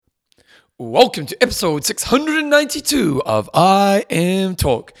Welcome to episode 692 of I Am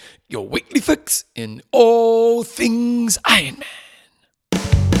Talk, your weekly fix in all things Iron Man.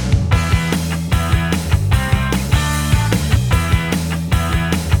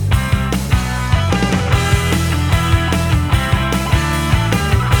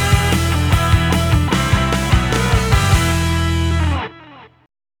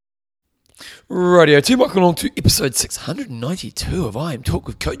 Radio team, welcome along to episode 692 of I Am Talk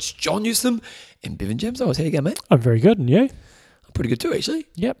with Coach John Newsom and Bevan James. How you going, mate? I'm very good, and you? I'm pretty good too, actually.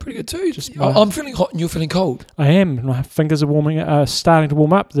 Yep. Pretty good too. I'm feeling hot and you're feeling cold. I am. My fingers are starting to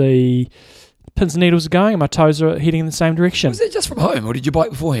warm up. The pins and needles are going, and my toes are heading in the same direction. Was that just from home, or did you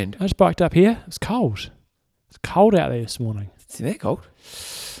bike beforehand? I just biked up here. It's cold. It's cold out there this morning. Isn't that cold?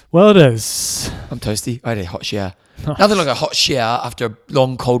 Well, it is. I'm toasty. I had a hot shower. Nice. Nothing like a hot shower after a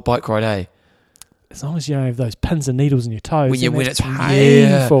long, cold bike ride, eh? As long as you don't have those pins and needles in your toes, When it's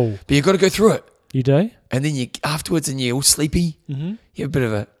painful. Yeah. But you've got to go through it. You do? And then you afterwards, and you're all sleepy. Mm-hmm. You have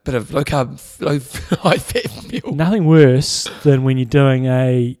a bit of low carb, high fat meal. Nothing worse than when you're doing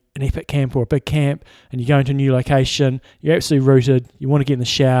an epic camp or a big camp and you go into a new location, you're absolutely rooted, you want to get in the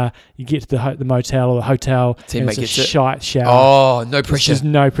shower, you get to the motel or the hotel, and it's a shite shower. Oh, no pressure. There's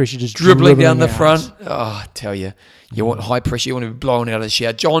no pressure, just dribbling down the out. front. Oh, I tell you. You want high pressure, you want to be blown out of the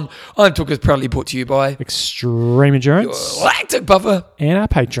shower. John, I'm Talk is proudly brought to you by Extreme Endurance, your lactic buffer, and our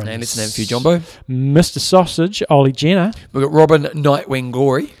patrons. And it's a name for you, Jumbo. Mr. Sausage, Ollie Jenner. We've got Robin Nightwing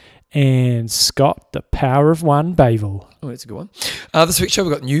Glory. And Scott, the Power of One Bavel. Oh, that's a good one. This week's show,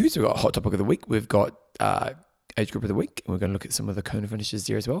 we've got news, we've got Hot Topic of the Week, we've got Age Group of the Week, and we're going to look at some of the Kona finishes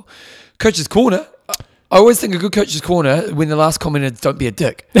there as well. Coach's Corner. I always think a good Coach's Corner when the last comment is don't be a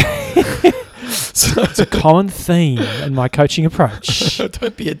dick. So it's a common theme in my coaching approach.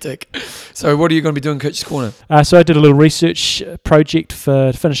 Don't be a dick. So what are you going to be doing Coach's Corner? So I did a little research project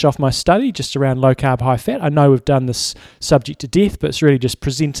to finish off my study just around low carb, high fat. I know we've done this subject to death, but it's really just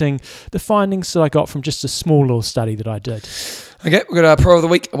presenting the findings that I got from just a small little study that I did. Okay, we've got our Pro of the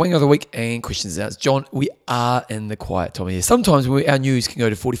Week, Wing of the Week, and questions and answers. John, we are in the quiet time of year. Sometimes our news can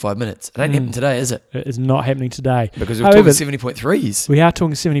go to 45 minutes. It ain't happening today, is it? It is not happening today. Because we're talking 70.3s. We are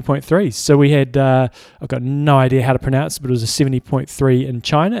talking 70.3s. So we had, I've got no idea how to pronounce it, but it was a 70.3 in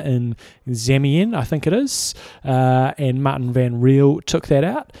China, in Zamian, I think it is. And Martin Van Riel took that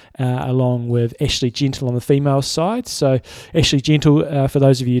out, along with Ashley Gentle on the female side. So Ashley Gentle, for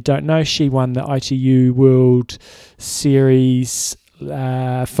those of you who don't know, she won the ITU World Series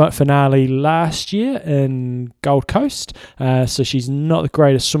finale last year in Gold Coast. So she's not the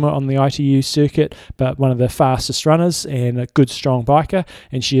greatest swimmer on the ITU circuit, but one of the fastest runners and a good strong biker.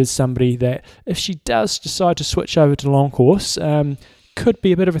 And she is somebody that, if she does decide to switch over to long course, could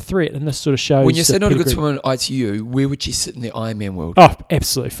be a bit of a threat, and this sort of shows. When you say not a good swimmer in ITU, where would she sit in the Ironman world? Oh,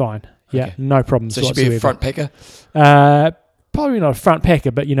 absolutely fine. Yeah, okay. No problems whatsoever. So she'd be a front packer? Probably not a front packer,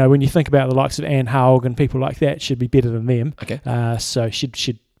 but when you think about the likes of Anne Haug and people like that, she'd be better than them. Okay. So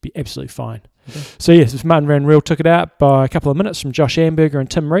she'd be absolutely fine. Okay. So yes, Martin Van Riel took it out by a couple of minutes from Josh Amberger and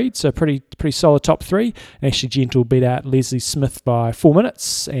Tim Reed, so pretty solid top three. And Ashley Gentle beat out Leslie Smith by 4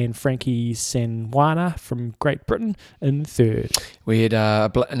 minutes, and Frankie Sanwana from Great Britain in third. We had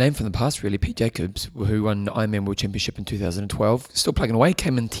a name from the past, really, Pete Jacobs, who won the Ironman World Championship in 2012. Still plugging away,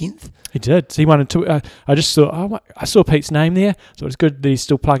 came in 10th. He did. He won in I just thought, I saw Pete's name there, so it's good that he's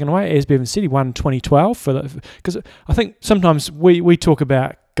still plugging away. As Bevan said, he won in 2012. Because I think sometimes we talk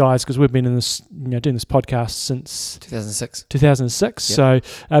about guys, because we've been in this, doing this podcast since 2006. Yep. So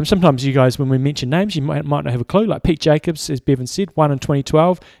sometimes you guys, when we mention names, you might not have a clue. Like Pete Jacobs, as Bevan said, won in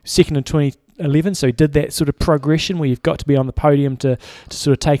 2012, second in 2011. So he did that sort of progression where you've got to be on the podium to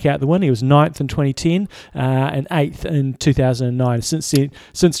sort of take out the win. He was 9th in 2010 and 8th in 2009. Since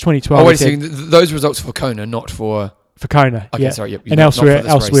 2012. Oh, wait a second. Those results for Kona, not for Kona. Okay, yeah. sorry. Yep, and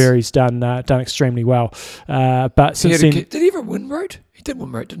elsewhere he's done extremely well. But since then, did he ever win road? He did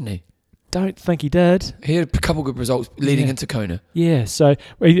win road, didn't he? Don't think he did. He had a couple of good results leading into Kona. Yeah, so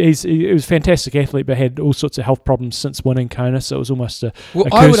he was a fantastic athlete, but had all sorts of health problems since winning Kona. So it was almost a curse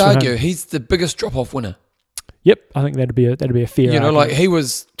I would argue him. He's the biggest drop-off winner. Yep, I think that'd be a fair argument. Like he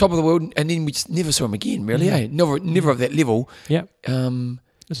was top of the world, and then we just never saw him again. Really, never of that level. Yep.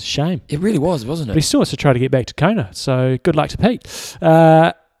 It's a shame. It really was, wasn't it? But he still wants to try to get back to Kona. So good luck to Pete.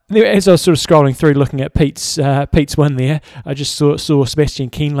 As I was sort of scrolling through looking at Pete's win there, I just saw Sebastian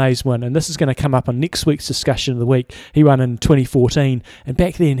Kienle's win, and this is going to come up on next week's discussion of the week. He won in 2014, and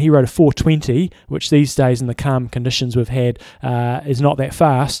back then he rode a 4:20, which these days in the calm conditions we've had is not that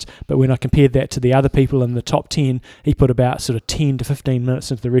fast, but when I compared that to the other people in the top 10, he put about sort of 10 to 15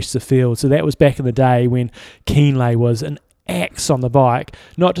 minutes into the rest of the field. So that was back in the day when Kienle was an axe on the bike.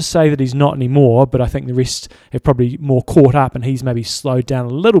 Not to say that he's not anymore, but I think the rest have probably more caught up and he's maybe slowed down a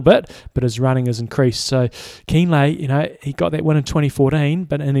little bit, but his running has increased. So Kienle, he got that win in 2014,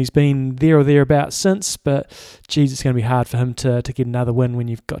 and he's been there or thereabouts since, but geez, it's going to be hard for him to get another win when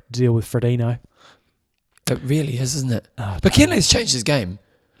you've got to deal with Frodeno. It really is, isn't it? Oh, but Kienle's changed his game.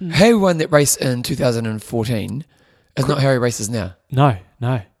 How he won that race in 2014 is not how he races now. No.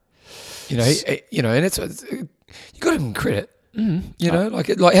 And it's you got to give him credit.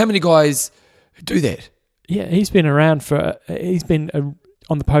 Like how many guys do that? Yeah, he's been around he's been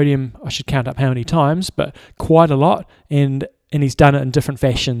on the podium. I should count up how many times, but quite a lot, and he's done it in different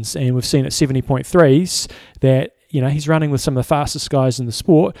fashions. And we've seen at 70.3s that he's running with some of the fastest guys in the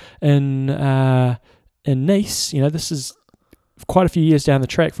sport. In Nice, this is quite a few years down the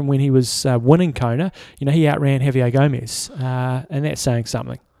track from when he was winning Kona. He outran Javier Gomez, and that's saying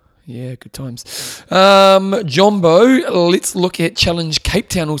something. Yeah, good times. Jumbo, let's look at Challenge Cape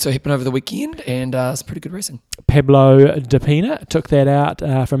Town, also happened over the weekend, and it's pretty good racing. Pablo De Pina took that out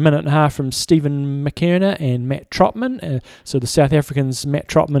for a minute and a half from Stephen McKerner and Matt Trotman. So the South Africans, Matt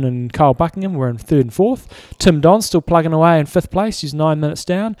Trotman and Kyle Buckingham, were in third and fourth. Tim Don still plugging away in fifth place. He's 9 minutes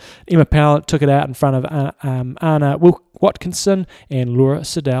down. Emma Powell took it out in front of Anna Watkinson and Laura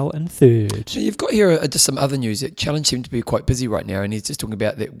Siddell in third. So you've got here just some other news. Challenge seems to be quite busy right now, and he's just talking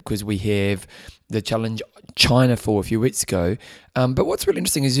about that because we have the Challenge China for a few weeks ago. But what's really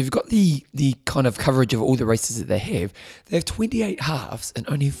interesting is you've got the kind of coverage of all the races that they have. They have 28 halves and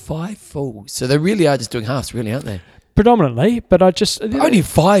only 5 fulls. So they really are just doing halves, really, aren't they? Predominantly, but I just... Only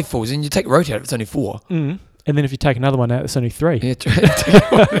 5 fulls, and you take road out, it's only 4. Mm. And then if you take another one out, it's only 3. Yeah,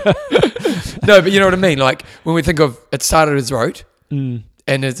 no, but you know what I mean? Like, when we think of, it started as road, and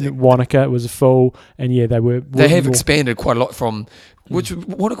it's... Wanaka was a full, and yeah, they have expanded quite a lot from... Which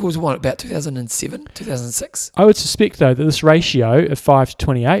Wanaka was about 2007, 2006? I would suspect, though, that this ratio of 5 to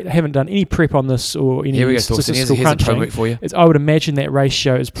 28, I haven't done any prep on this or any statistical crunching. Here's a for you. I would imagine that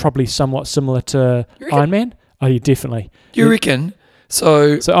ratio is probably somewhat similar to Ironman. Oh, yeah, definitely. You reckon?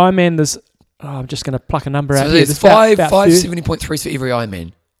 So Ironman, there's... Oh, I'm just going to pluck a number out here. There's 70.3s for every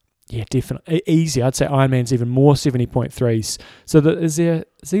Ironman. Yeah, definitely. Easy. I'd say Ironman's even more 70.3s. So it's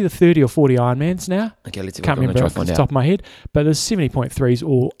either 30 or 40 Ironmans now. Okay, let's see. Can't remember off the top of my head. But there's 70.3s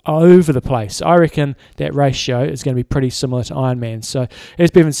all over the place. I reckon that ratio is going to be pretty similar to Ironman. So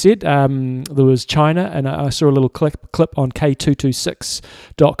as Bevan said, there was China, and I saw a little clip on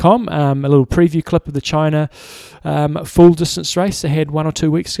K226.com, a little preview clip of the China full distance race they had 1 or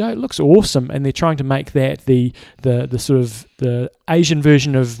 2 weeks ago. It looks awesome, and they're trying to make that the sort of the Asian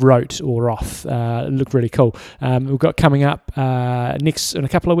version of Roth or Roth. It looked really cool. We've got coming up next in a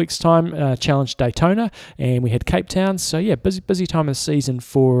couple of weeks' time, Challenge Daytona, and we had Cape Town. So yeah, busy time of the season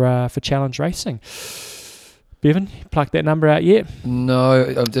for Challenge racing. Bevan, you plucked that number out yet? No,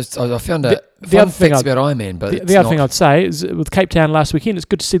 I found the other thing about Ironman, but the other thing I'd say is with Cape Town last weekend, it's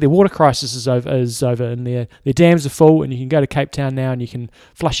good to see their water crisis is over, and their dams are full, and you can go to Cape Town now and you can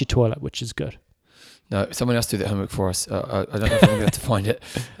flush your toilet, which is good. No, someone else do that homework for us. I don't know if I'm going to have to find it.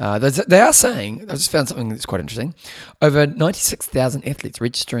 They are saying, I just found something that's quite interesting, over 96,000 athletes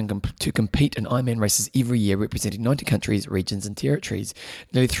registering to compete in Ironman races every year, representing 90 countries, regions and territories.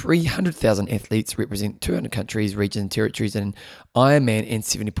 Nearly 300,000 athletes represent 200 countries, regions and territories in Ironman and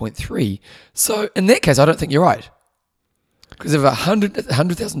 70.3. So in that case, I don't think you're right. Because of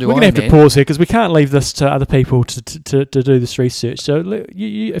 100,000 do Ironman... We're going to have to pause here because we can't leave this to other people to do this research. So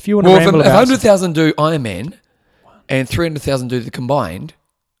if you want to ramble about... If 100,000 do Ironman and 300,000 do the combined...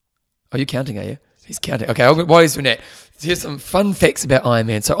 Are you counting, are you? He's counting. Okay, while he's doing that, here's some fun facts about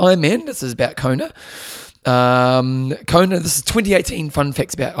Ironman. So Ironman, this is about Kona. Kona, this is 2018 fun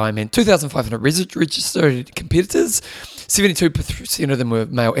facts about Ironman. 2,500 registered competitors. 72% of them were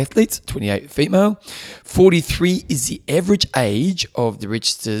male athletes, 28 female. 43 is the average age of the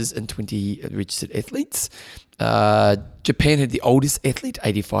registers and 20 registered athletes. Japan had the oldest athlete,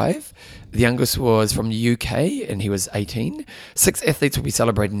 85. The youngest was from the UK, and he was 18. 6 athletes will be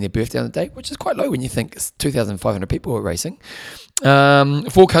celebrating their birthday on the day, which is quite low when you think 2,500 people were racing.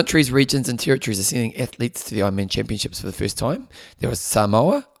 4 countries, regions, and territories are sending athletes to the Ironman Championships for the first time. There was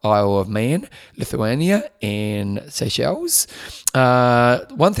Samoa, Isle of Man, Lithuania, and Seychelles.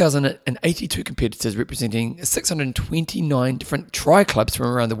 1,082 competitors representing 629 different tri-clubs from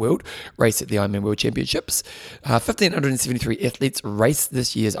around the world race at the Ironman World Championships. 1,573 athletes race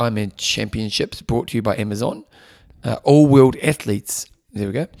this year's Ironman Championships, brought to you by Amazon. All world athletes. There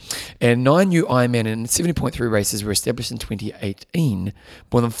we go. And 9 new Ironman and 70.3 races were established in 2018.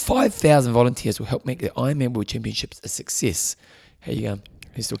 More than 5,000 volunteers will help make the Ironman World Championships a success. How you going?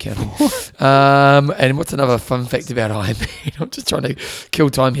 He's still counting. And what's another fun fact about Ironman? I'm just trying to kill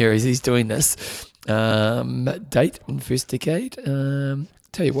time here as he's doing this. Date in first decade.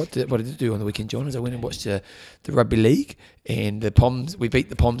 Tell you what did it do on the weekend, John? Is I went and watched the rugby league, and the Poms. We beat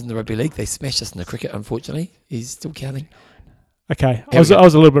the Poms in the rugby league. They smashed us in the cricket. Unfortunately, he's still counting. Okay, I was a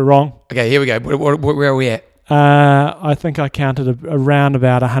little bit wrong. Okay, here we go. Where are we at? I think I counted around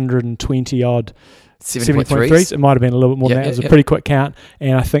about 120 odd. 70.3s. It might have been a little bit more than that. It was a pretty quick count,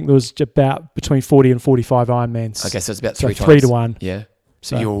 and I think there was about between 40 and 45 Ironmans. Okay, so it's about three to 1. Yeah.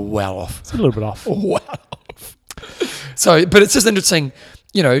 So you're well off. It's a little bit off. Well off. So, but it's just interesting,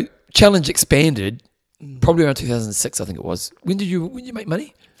 challenge expanded probably around 2006, I think it was. When did you make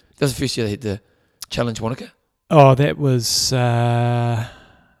money? That was the first year they had the challenge Wanaka. Oh, that was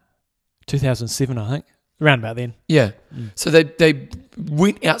 2007, I think. Around about then. Yeah. So they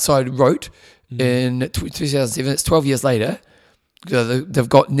went outside rote in 2007. It's 12 years later. They've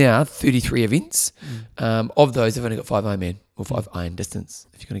got now 33 events. Of those, they've only got 5 Ironman or 5 iron distance,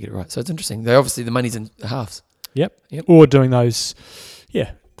 if you're going to get it right. So it's interesting. Obviously, the money's in halves. Yep. Or doing those,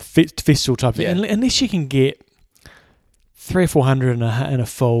 festival type thing. Yeah. Unless you can get 300 or 400 in a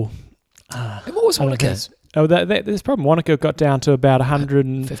full. And what was Wanaka? This problem. Wanaka got down to about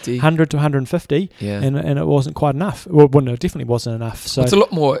 100 to 150, and it wasn't quite enough. Well, no, it definitely wasn't enough. So it's a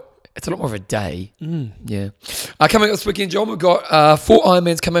lot more. It's a lot more of a day. Yeah. Coming up this weekend, John, we've got 4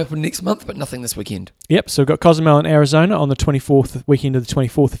 Ironmans coming up next month, but nothing this weekend. Yep, so we've got Cozumel in Arizona on the 24th weekend of the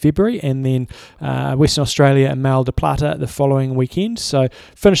 24th of February, and then Western Australia and Mar del Plata the following weekend. So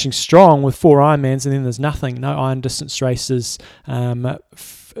finishing strong with 4 Ironmans, and then there's no iron distance races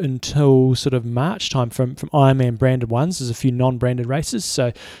until sort of March time from Ironman branded ones. There's a few non-branded races,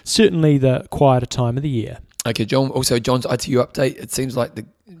 so certainly the quieter time of the year. Okay, John. Also, John's ITU update. It seems like the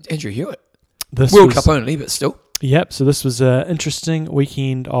Andrew Hewitt. This World Cup only, but still. Yep, so this was an interesting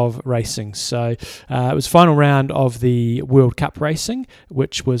weekend of racing. So it was final round of the World Cup racing,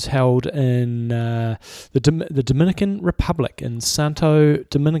 which was held in the Dominican Republic in Santo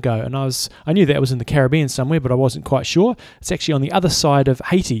Domingo. And I knew that was in the Caribbean somewhere, but I wasn't quite sure. It's actually on the other side of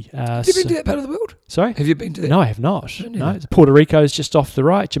Haiti. Have you been to that part of the world? Sorry? Have you been to that? No, I have not. No, Puerto Rico's just off the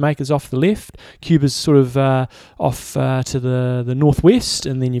right, Jamaica's off the left, Cuba's sort of off to the northwest,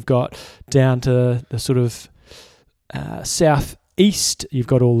 and then you've got down to the sort of southeast, you've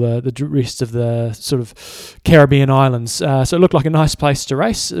got all the rest of the sort of Caribbean islands. So it looked like a nice place to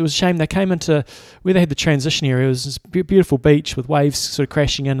race. It was a shame they came into where they had the transition area. It was this beautiful beach with waves sort of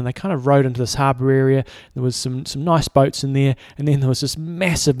crashing in, and they kind of rode into this harbour area. There was some nice boats in there, and then there was this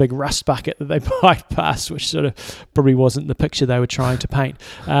massive big rust bucket that they biked past, which sort of probably wasn't the picture they were trying to paint.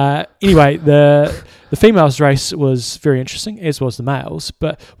 Anyway, the females race was very interesting, as was the males.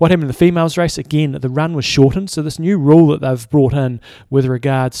 But what happened in the females race, again, the run was shortened. So this new rule that they've brought in with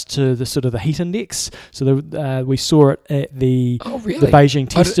regards to the sort of the heat index. So we saw it at the Beijing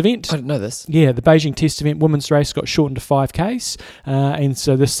Test event. I didn't know this. Yeah, the Beijing Test event women's race got shortened to 5Ks. And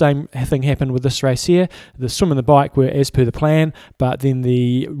so the same thing happened with this race here. The swim and the bike were as per the plan, but then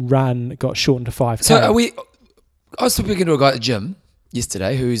the run got shortened to 5K. So I was speaking to a guy at the gym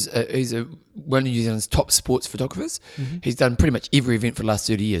yesterday who's one of New Zealand's top sports photographers. He's done pretty much every event for the last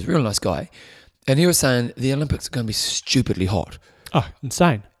 30 years. Real nice guy. And he was saying the Olympics are going to be stupidly hot. Oh,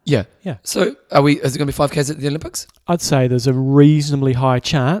 insane. Yeah. So is it going to be 5Ks at the Olympics? I'd say there's a reasonably high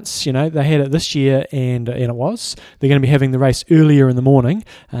chance. They had it this year, and it was. They're going to be having the race earlier in the morning.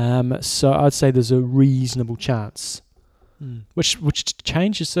 So I'd say there's a reasonable chance. Which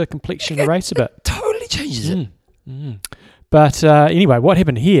changes the complexion of the race a bit. Totally changes it. But anyway, what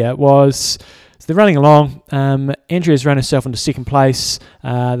happened here was they're running along. Andrea's run herself into second place.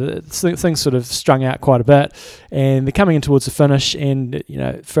 Things sort of strung out quite a bit, and they're coming in towards the finish. And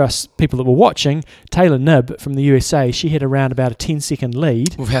for us people that were watching, Taylor Knibb from the USA, she had around about a 10-second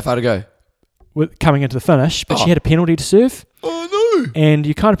lead. With how far to go? Coming into the finish, but she had a penalty to serve. Oh no! And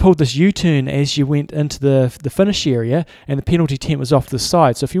you kind of pulled this U-turn as you went into the finish area, and the penalty tent was off to the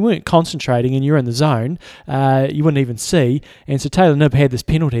side. So if you weren't concentrating and you're in the zone, you wouldn't even see. And so Taylor Knibb had this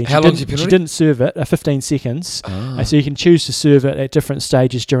penalty. How long is your penalty? She didn't serve it, 15 seconds. So you can choose to serve it at different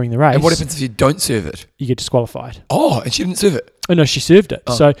stages during the race. And what happens if you don't serve it? You get disqualified. Oh, and she didn't serve it? Oh, no, she served it.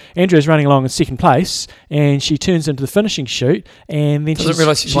 So Andrea's running along in second place, and she turns into the finishing chute, and then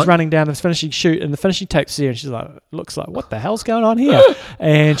she's running down the finishing chute, and the finishing tape's there, and she's like, looks like, what the hell's going on here?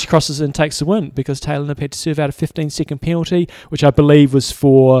 And she crosses and takes the win because Taylor Knibb had to serve out a 15-second penalty, which I believe was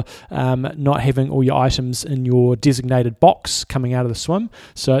for not having all your items in your designated box coming out of the swim.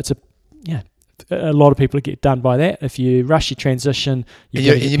 So it's a lot of people get done by that. If you rush your transition,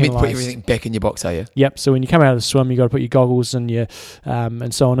 you're meant to put everything back in your box, are you? Yep. So when you come out of the swim, you got to put your goggles and your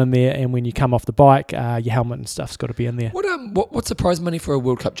and so on in there. And when you come off the bike, your helmet and stuff's got to be in there. What's the prize money for a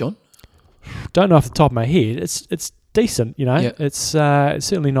World Cup, John? Don't know off the top of my head. It's decent, you know. Yeah. It's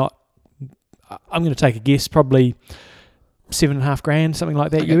certainly not. I'm going to take a guess, probably $7,500, something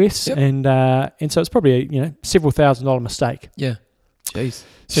like that, US, yep. and so it's probably a several $1,000 mistake. Yeah. Jeez.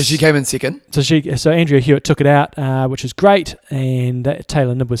 So she came in second. So Andrea Hewitt took it out, which was great, and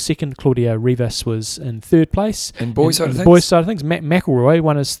Taylor Knibb was second. Claudia Rivas was in third place. And boys side of things? Boys side of things, Matt McElroy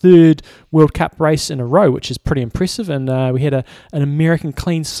won his third World Cup race in a row, which is pretty impressive. And we had an American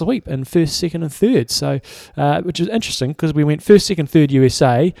clean sweep in first, second, and third. So, which is interesting because we went first, second, third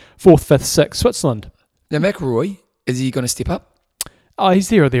USA, fourth, fifth, sixth Switzerland. Now McElroy, is he going to step up? Oh, he's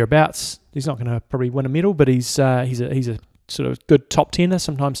there or thereabouts. He's not going to probably win a medal, but he's a sort of good top 10er,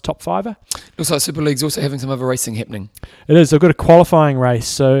 sometimes top 5er. Looks like Super League's also having some other racing happening. It is. They've got a qualifying race.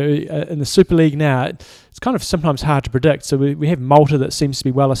 So in the Super League now, it's kind of sometimes hard to predict. So we have Malta that seems to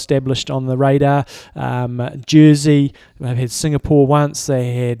be well established on the radar. Jersey, they've had Singapore once.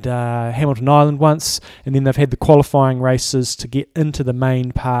 They had Hamilton Island once. And then they've had the qualifying races to get into the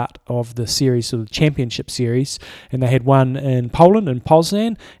main part of the series, so the championship series. And they had one in Poland, in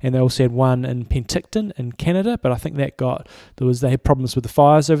Poznan. And they also had one in Penticton in Canada. But I think that they had problems with the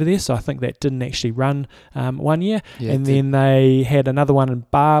fires over there. So I think that didn't actually run 1 year. Yeah, and then they had another one in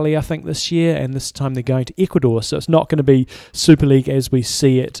Bali, I think, this year. And this time they're going to Ecuador, so it's not going to be Super League as we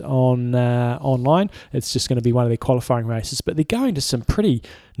see it on online. It's just going to be one of their qualifying races, but they're going to some pretty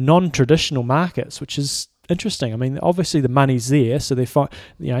non-traditional markets, which is interesting. I mean, obviously the money's there, so they're not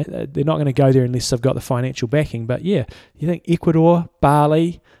going to go there unless they've got the financial backing. But yeah, you think Ecuador,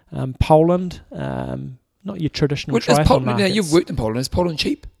 Bali, Poland, not your traditional triathlon markets. Now you've worked in Poland. Is Poland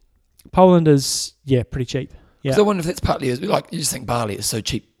cheap? Poland is pretty cheap. Yeah, I wonder if that's partly like you just think Bali is so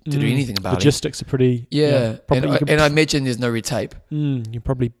cheap to do anything in Bali. Logistics are pretty... and I imagine there's no red tape. You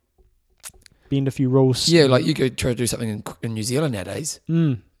probably bend a few rules. Yeah, like you could try to do something in New Zealand nowadays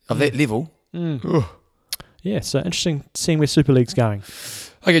of that level. Yeah, so interesting seeing where Super League's going.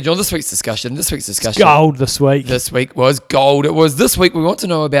 Okay, John, this week's discussion. It's gold this week. This week was gold. It was this week. We want to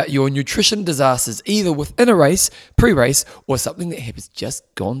know about your nutrition disasters, either within a race, pre-race, or something that has just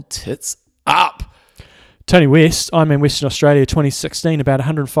gone tits up. Tony West, I'm in Western Australia 2016, about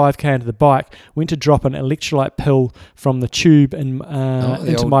 105k into the bike, went to drop an electrolyte pill from the tube into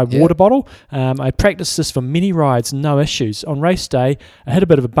my water bottle. I practiced this for many rides, no issues. On race day, I hit a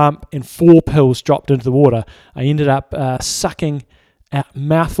bit of a bump and 4 pills dropped into the water. I ended up sucking out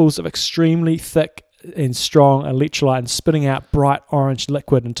mouthfuls of extremely thick and strong electrolyte and spitting out bright orange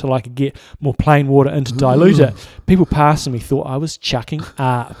liquid until I could get more plain water in to dilute it. People passing me thought I was chucking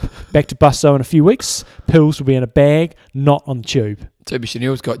up. Back to Busto in a few weeks. Pills will be in a bag, not on the tube. Toby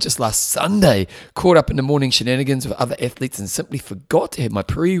Chanel's got just last Sunday. Caught up in the morning shenanigans with other athletes and simply forgot to have my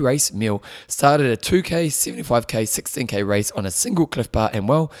pre-race meal. Started a 2K, 75K, 16K race on a single Cliff Bar and,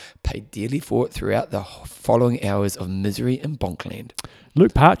 well, paid dearly for it throughout the following hours of misery in Bonkland.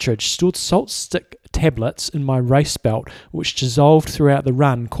 Luke Partridge stored salt stick tablets in my race belt, which dissolved throughout the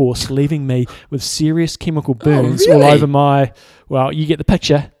run course, leaving me with serious chemical burns all over my, well, you get the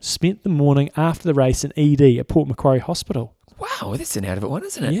picture, spent the morning after the race in ED at Port Macquarie Hospital. Wow, that's an out of it one,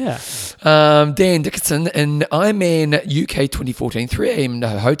 isn't it? Yeah. Dan Dickinson in Ironman UK 2014, 3 a.m. in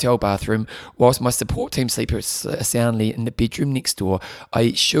the hotel bathroom, whilst my support team sleep soundly in the bedroom next door.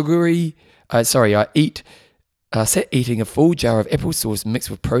 I sat eating a full jar of applesauce mixed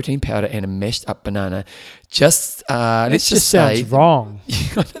with protein powder and a mashed up banana. Let's just say sounds wrong.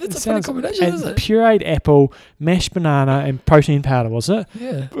 That's a funny combination, isn't it? Pureed apple, mashed banana, and protein powder, was it?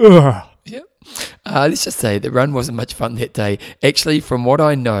 Yeah. Ugh. Yep. Let's just say the run wasn't much fun that day. Actually, from what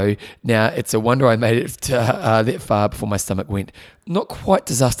I know now, it's a wonder I made it to, that far before my stomach went. Not quite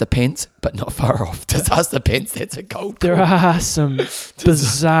disaster pants, but not far off. Disaster pants, that's a gold. There are some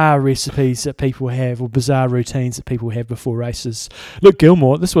bizarre recipes that people have, or bizarre routines that people have before races. Luke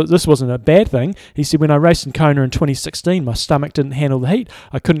Gilmore, this wasn't a bad thing. He said, when I raced in Kona in 2016, my stomach didn't handle the heat.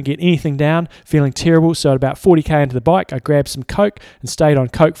 I couldn't get anything down, feeling terrible. So at about 40k into the bike, I grabbed some Coke and stayed on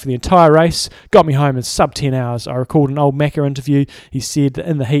Coke for the entire race. Got me home in sub 10 hours. I recalled an old Macca interview. He said that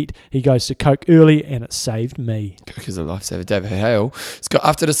in the heat, he goes to Coke early, and it saved me. Coke is a lifesaver. David Hale, Scott,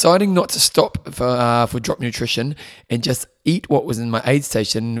 after deciding not to stop for drop nutrition and just eat what was in my aid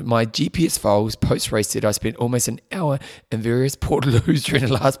station, my GPS files post-race said I spent almost an hour in various portaloos during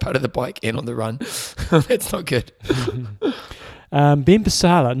the last part of the bike and on the run. That's not good. Ben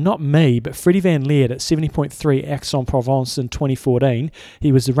Passala, not me, but Freddie Van Leerd at 70.3 Aix-en-Provence in 2014.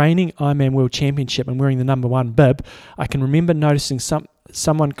 He was the reigning Ironman World Championship and wearing the number 1 bib. I can remember noticing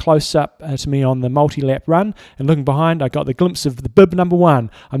someone close up to me on the multi-lap run, and looking behind, I got the glimpse of the bib number 1.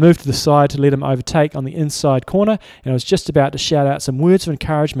 I moved to the side to let him overtake on the inside corner, and I was just about to shout out some words of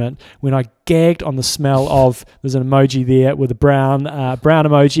encouragement when I gagged on the smell of, there's an emoji there with a brown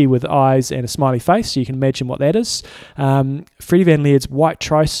emoji with eyes and a smiley face, so you can imagine what that is. Freddie Van Leerd's white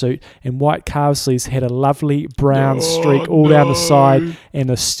tri-suit and white calf sleeves had a lovely brown streak all down the side, and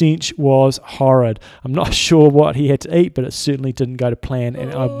the stench was horrid. I'm not sure what he had to eat, but it certainly didn't go to plan,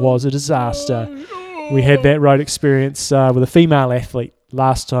 and it was a disaster. We had that road experience with a female athlete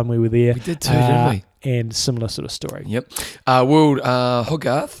last time we were there. We did too, didn't we? And similar sort of story. Yep. World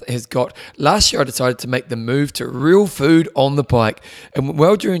Hogarth has got, last year I decided to make the move to real food on the bike and went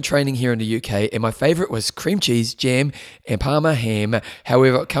well during training here in the UK, and my favourite was cream cheese, jam and Parma ham.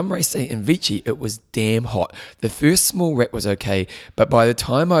 However, come race day in Vichy, it was damn hot. The first small wrap was okay, but by the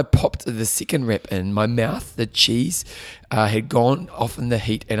time I popped the second wrap in my mouth, the cheese had gone off in the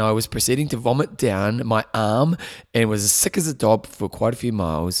heat, and I was proceeding to vomit down my arm and was as sick as a dog for quite a few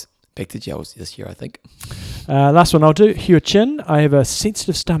miles. Back to gels this year, I think. Last one I'll do. Hua Chin. I have a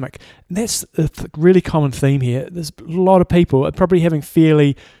sensitive stomach. And that's a really common theme here. There's a lot of people are probably having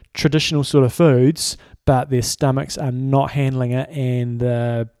fairly traditional sort of foods, but their stomachs are not handling it, and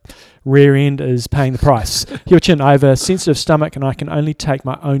the rear end is paying the price. Hua Chin, I have a sensitive stomach and I can only take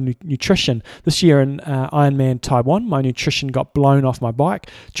my own nutrition. This year in Ironman Taiwan, my nutrition got blown off my bike.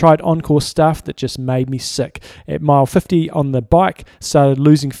 Tried on-course stuff that just made me sick. At mile 50 on the bike, started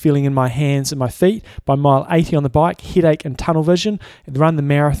losing feeling in my hands and my feet. By mile 80 on the bike, headache and tunnel vision. Run the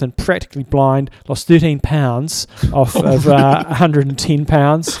marathon practically blind, lost 13 pounds off of 110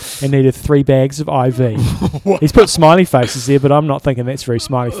 pounds and needed 3 bags of IV. He's put smiley faces there, but I'm not thinking that's very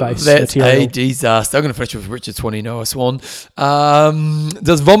smiley face. That's material. a disaster. I'm going to finish with Richard Swanee, Noah Swan.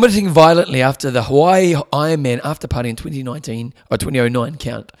 Does vomiting violently after the Hawaii Ironman after party in 2019 or 2009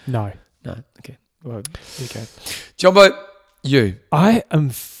 count? No. Okay. Well, there you go. Jumbo, you. I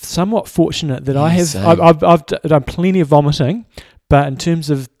am somewhat fortunate that Yeah, I've done plenty of vomiting, but in terms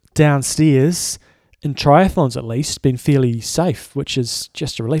of downstairs, in triathlons at least, been fairly safe, which is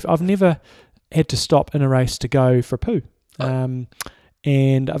just a relief. I've never had to stop in a race to go for a poo.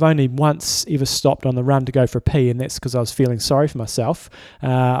 And I've only once ever stopped on the run to go for a pee, and that's because I was feeling sorry for myself. The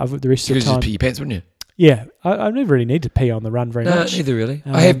rest of the You time, just pee your pants, wouldn't you? yeah, I never really need to pee on the run very No, much. neither really.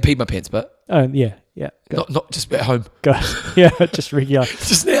 I have peed my pants, but Yeah. Good. not just at home. Good. Yeah, just regular.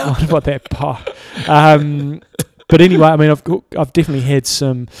 Just now. I wonder what that pie. But anyway, I mean, I've definitely had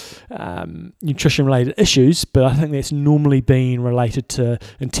some nutrition-related issues, but I think that's normally been related to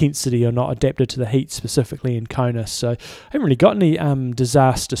intensity or not adapted to the heat, specifically in Kona. So I haven't really got any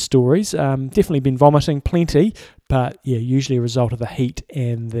disaster stories. Definitely been vomiting plenty, but yeah, usually a result of the heat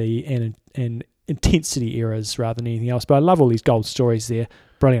and the and intensity errors rather than anything else. But I love all these gold stories there.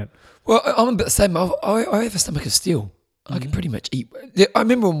 Brilliant. Well, I'm a bit the same. I have a stomach of steel. I can pretty much eat. I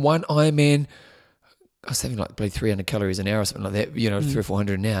remember on one Ironman, I was having like 300 calories an hour or something like that, 300 or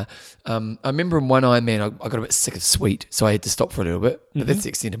 400 an hour. I remember in one Ironman, I got a bit sick of sweet, so I had to stop for a little bit. But that's the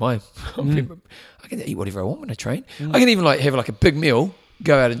extent of mine. I can eat whatever I want when I train. I can even have a big meal,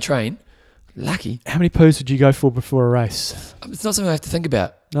 go out and train. Lucky. How many poos would you go for before a race? It's not something I have to think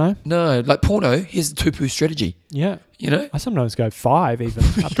about. No? No, like porno, here's the 2-poo strategy. Yeah. I sometimes go 5 even,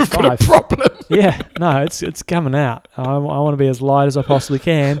 up to You've 5. got a problem. Yeah, no, it's coming out. I want to be as light as I possibly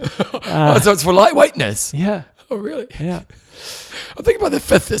can. So it's for lightweightness? Yeah. Oh, really? Yeah. I think about the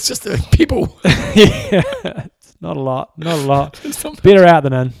fifth, it's just the people. Yeah, it's not a lot. Better out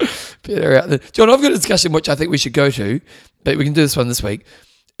than in. Better out than. John, I've got a discussion which I think we should go to, but we can do this one this week.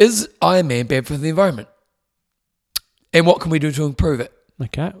 Is Ironman bad for the environment? And what can we do to improve it?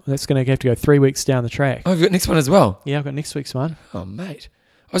 Okay, well, that's going to have to go 3 weeks down the track. Oh, I've got next one as well. Yeah, I've got next week's one. Oh, mate.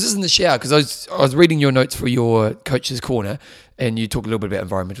 I was just in the shower because I was reading your notes for your Coach's Corner, and you talk a little bit about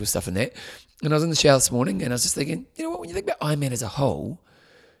environmental stuff in that. And I was in the shower this morning, and I was just thinking, you know what, when you think about Ironman as a whole,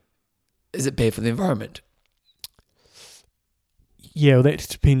 is it bad for the environment? Yeah, well, that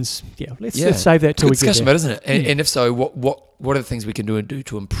depends. Yeah, let's save that till we get discussion there. about, isn't it? And if so, what are the things we can do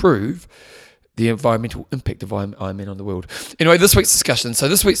to improve the environmental impact of Ironman on the world? Anyway, this week's discussion. So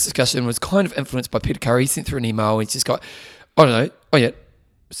this week's discussion was kind of influenced by Peter Curry. He sent through an email and he's just got, I don't know. Oh, yeah.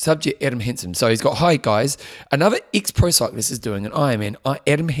 subject Adam Henson. So he's got, hi guys, another ex-pro cyclist is doing an Ironman.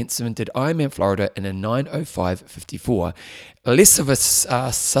 Adam Henson did Ironman Florida in a 9:05:54. Less of a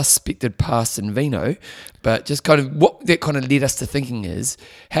suspected pass in Vino, but just kind of what that kind of led us to thinking is,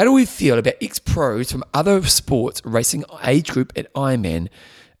 how do we feel about ex-pros from other sports racing age group at Ironman?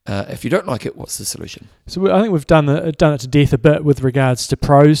 If you don't like it, what's the solution? So I think we've done it to death a bit with regards to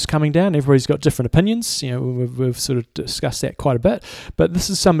pros coming down. Everybody's got different opinions. You know, we've sort of discussed that quite a bit. But this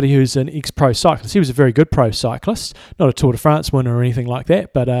is somebody who's an ex-pro cyclist. He was a very good pro cyclist, not a Tour de France winner or anything like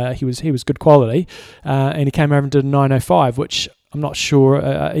that, but he was good quality. And he came over and did a 9:05, which I'm not sure.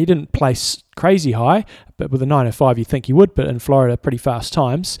 He didn't place crazy high, but with a 9:05 you'd think he would, but in Florida, pretty fast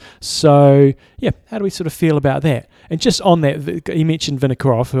times. So, yeah, how do we sort of feel about that? And just on that, he mentioned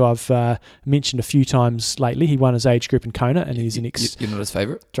Vinokurov, who I've mentioned a few times lately. He won his age group in Kona, and he's an You're not his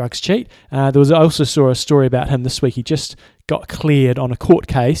favourite? drugs cheat. I also saw a story about him this week. He just got cleared on a court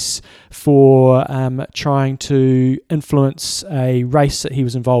case for trying to influence a race that he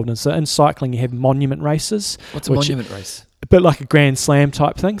was involved in. So in cycling, you have monument races. What's a monument race? A bit like a Grand Slam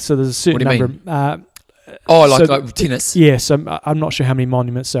type thing. So there's a certain What do you number mean? so like tennis? Yeah, so I'm not sure how many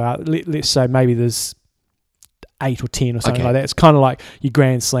monuments there are. Let's say maybe there's 8 or 10 or something Okay. like that. It's kind of like your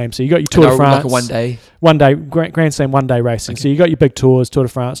Grand Slam. So you got your Tour de France. Like a one day Grand Slam, one day racing. Okay. So you got your big tours: Tour de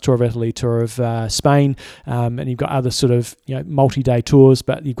France, Tour of Italy, Tour of Spain, and you've got other sort of multi-day tours.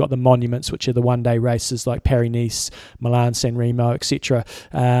 But you've got the monuments, which are the one-day races like Paris-Nice, Milan, San Remo, etc.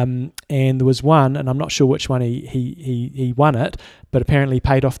 And there was one, and I'm not sure which one he won it, but apparently he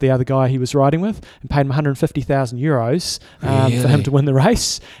paid off the other guy he was riding with and paid him 150,000 euros for him to win the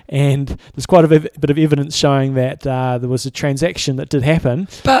race. And there's quite a bit of evidence showing that there was a transaction that did happen.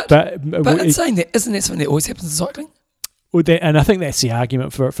 But in saying that, isn't that something that always happens in cycling? And I think that's the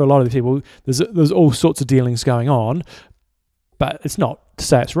argument for a lot of the people. There's all sorts of dealings going on, but it's not to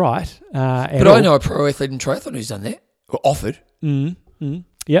say it's right. But I know a pro athlete in triathlon who's done that, or offered.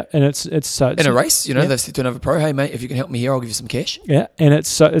 Yeah, and it's in a race, yeah. They've said to another pro, "Hey mate, if you can help me here, I'll give you some cash." Yeah, and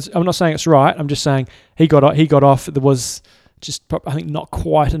it's I'm not saying it's right. I'm just saying he got off. There was just I think not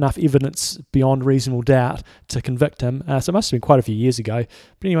quite enough evidence beyond reasonable doubt to convict him. So it must have been quite a few years ago.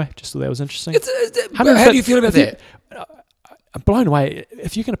 But anyway, just thought that was interesting. How do you feel about that? I'm blown away.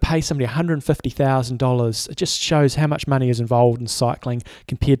 If you're going to pay somebody $150,000, it just shows how much money is involved in cycling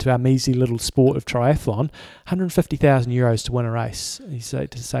compared to our measly little sport of triathlon. 150,000 euros to win a race, to say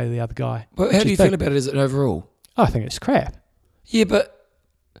to the other guy. But how do you feel about it as an overall? I think it's crap. Yeah, but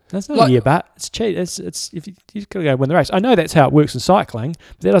that's not but it's cheap. It's if you've got to go win the race. I know that's how it works in cycling,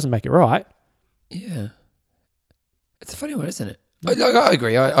 but that doesn't make it right. Yeah, it's a funny one, isn't it? I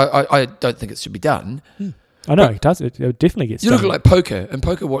agree. I don't think it should be done. I know it does. It definitely gets done. You look at like poker. In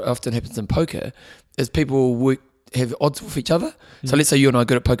poker, what often happens in poker is people have odds with each other. So let's say you and I are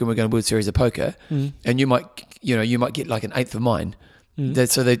good at poker and we're going to World Series of Poker, and you might get like an eighth of mine.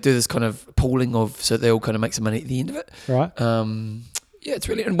 So they do this kind of pooling so they all kind of make some money at the end of it. Right. Yeah, it's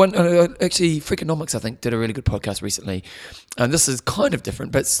really... And actually, Freakonomics, I think, did a really good podcast recently. And this is kind of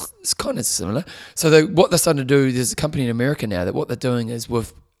different, but it's kind of similar. So what they're starting to do, there's a company in America now that what they're doing is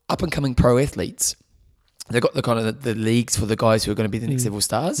with up-and-coming pro athletes, they've got the kind of the leagues for the guys who are going to be the next level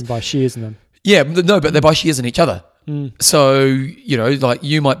stars. And buy shares in them. Yeah, no, but they buy shares in each other. So, like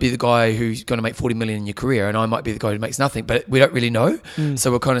you might be the guy who's going to make 40 million in your career and I might be the guy who makes nothing, but we don't really know.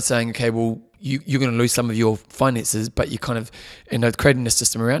 So we're kind of saying, okay, well, you're going to lose some of your finances, but you kind of, creating a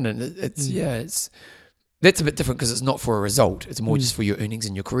system around it. That's a bit different because it's not for a result. It's more just for your earnings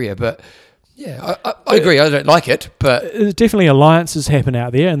in your career. But yeah, I agree. I don't like it, but there's definitely alliances happen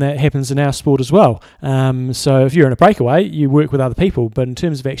out there, and that happens in our sport as well. So if you're in a breakaway, you work with other people. But in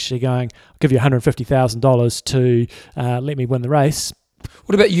terms of actually going, I'll give you $150,000 to let me win the race.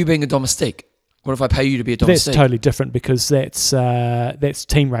 What about you being a domestique? What if I pay you to be a domestique? That's totally different because that's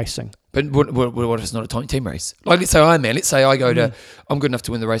team racing. But what if it's not a team race? Like let's say Ironman. Let's say I go to, I'm good enough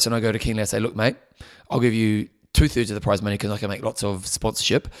to win the race, and I go to Keeneland and say, look, mate, I'll give you 2/3 of the prize money because I can make lots of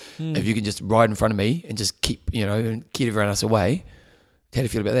sponsorship. If you can just ride in front of me and just keep everyone else away. How do you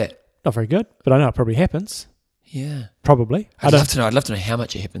feel about that? Not very good, but I know it probably happens. Yeah, probably. I'd love to know how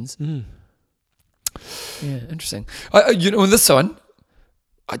much it happens. Yeah, interesting. On this one,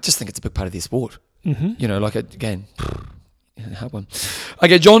 I just think it's a big part of their sport. Again, hard one.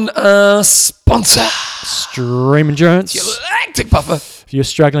 Okay, John, sponsor Stream Endurance. Galactic Puffer. If you're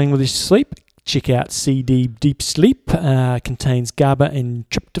struggling with your sleep, Check out CD Deep Sleep. Contains GABA and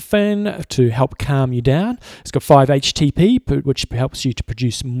tryptophan to help calm you down. It's got 5-HTP, which helps you to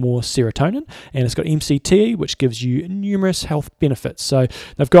produce more serotonin. And it's got MCT, which gives you numerous health benefits. So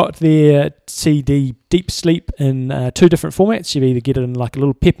they've got their CD Deep Sleep in 2 different formats. You either get it in like a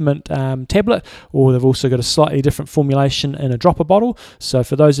little peppermint tablet, or they've also got a slightly different formulation in a dropper bottle. So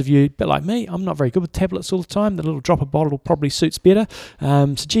for those of you a bit like me, I'm not very good with tablets all the time. The little dropper bottle probably suits better.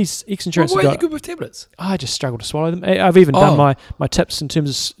 So geez, X Endurance. Why are you good with tablets? I just struggle to swallow them. I've even done my tips in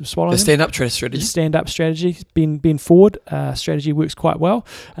terms of swallowing The them. stand-up strategy. The stand-up strategy, bend forward strategy works quite well.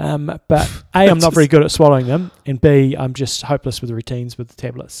 But A, I'm not very good at swallowing them, and B, I'm just hopeless with the routines with the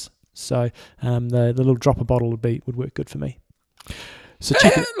tablets. So the little dropper bottle would work good for me. So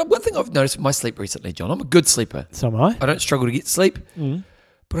check it. One thing I've noticed with my sleep recently, John, I'm a good sleeper. So am I. I don't struggle to get sleep. Mm.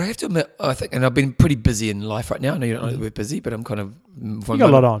 But I have to admit, I think, and I've been pretty busy in life right now. I know you don't know the word busy, but I'm kind of... You got a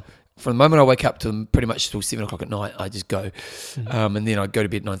lot on. From the moment I wake up to pretty much till 7 o'clock at night, I just go. And then I go to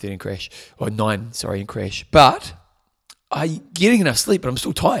bed at 9:30 and crash. Or 9, sorry, and crash. But I'm getting enough sleep, but I'm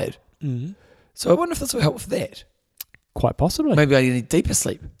still tired. Mm. So I wonder if this will help with that. Quite possibly. Maybe I need deeper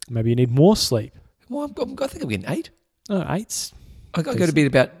sleep. Maybe you need more sleep. Well, I think I'm getting 8. Oh, 8's. I go to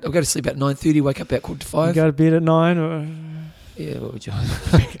bed I'll go to sleep about 9:30, wake up about 5:15. You go to bed at 9 or... Yeah, what would you...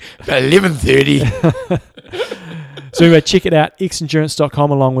 about 11:30. So anyway, check it out, xendurance.com,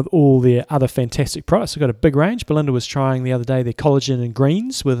 along with all their other fantastic products. They've got a big range. Belinda was trying the other day their collagen and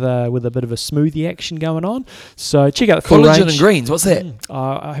greens with a bit of a smoothie action going on. So check out the full range. Collagen and greens, what's that?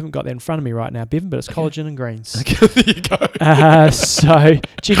 I haven't got that in front of me right now, Bevan, but it's collagen and greens. Okay, there you go. So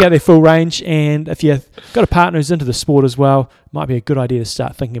check out their full range, and if you've got a partner who's into the sport as well, might be a good idea to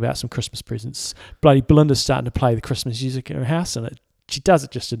start thinking about some Christmas presents. Bloody Belinda's starting to play the Christmas music in her house, and she does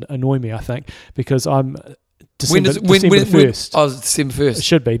it just to annoy me, I think, because I'm... December the 1st. Oh, December 1st. It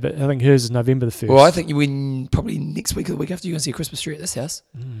should be, but I think hers is November the 1st. Well, I think you win probably next week or the week after. You're going to see a Christmas tree at this house.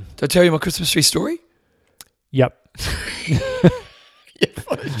 Did I tell you my Christmas tree story? Yep. Yeah,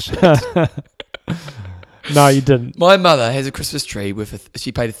 no, you didn't. My mother has a Christmas tree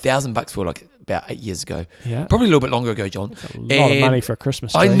she paid $1,000 for like about 8 years ago. Yeah. Probably a little bit longer ago, John. That's a lot of money for a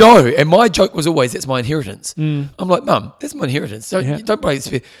Christmas tree. I know. And my joke was always, that's my inheritance. Mm. I'm like, Mum, that's my inheritance. Don't break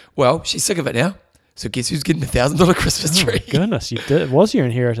this. Well, she's sick of it now. So guess who's getting $1,000 Christmas tree? Oh, goodness, you did. It was your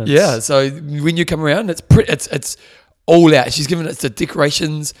inheritance. Yeah. So when you come around, it's all out. She's given us the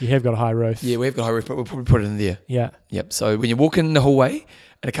decorations. You have got a high roof. Yeah, we have got a high roof, but we'll probably put it in there. Yeah. Yep. So when you walk in the hallway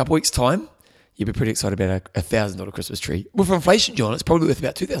in a couple of weeks' time, you'll be pretty excited about a $1,000 Christmas tree. With inflation, John, it's probably worth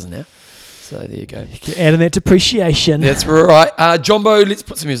about $2,000 now. So there you go. You're adding that depreciation. That's right. Jumbo, let's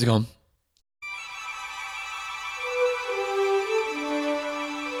put some music on.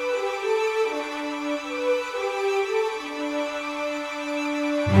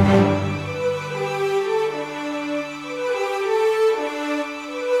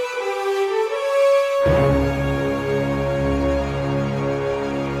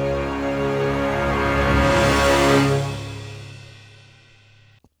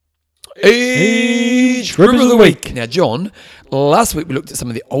 Age group of the week. Now, John, last week we looked at some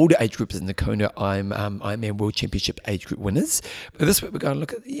of the older age groups in the Kona Ironman World Championship age group winners. But this week we're going to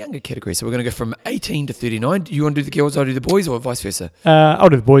look at the younger category. So we're going to go from 18 to 39. Do you want to do the girls, I'll do the boys, or vice versa? I'll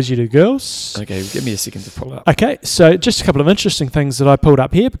do the boys, you do girls. Okay, give me a second to pull up. Okay, so just a couple of interesting things that I pulled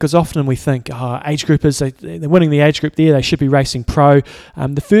up here, because often we think age groupers, they're winning the age group there, they should be racing pro.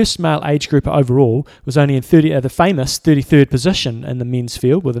 The first male age grouper overall was only in the famous 33rd position in the men's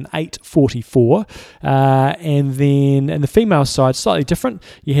field with an 8:44. And then in the female side, slightly different.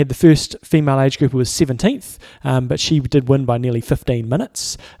 You had the first female age grouper was 17th, but she did win by nearly 15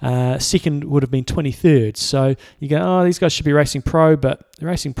 minutes. Second would have been 23rd. So you go, these guys should be racing pro, but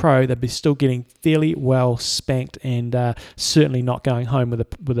racing pro, they'd be still getting fairly well spanked and certainly not going home with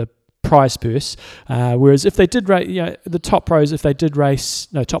a prize purse. Whereas if they did race, the top pros,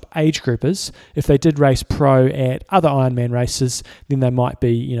 top age groupers, if they did race pro at other Ironman races, then they might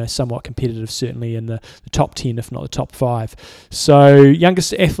be, somewhat competitive, certainly in the top 10, if not the top 5. So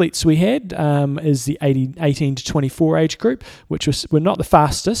youngest athletes we had is the 18 to 24 age group, which were not the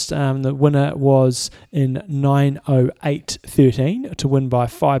fastest. The winner was in 9:08:13 to win by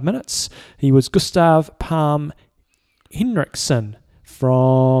 5 minutes. He was Gustav Palm Henriksen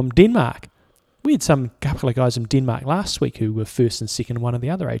from Denmark. We had a couple of guys from Denmark last week who were first and second in one of the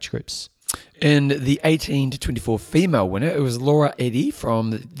other age groups. In the 18 to 24 female winner, it was Laura Eddy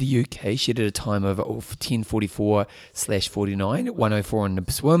from the UK. She did a time of 10:44/49, 1:04 in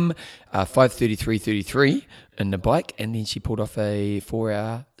the swim, 5:33:33 in the bike, and then she pulled off a 4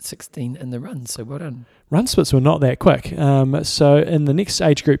 hour 16 in the run. So well done. Run splits were not that quick. So in the next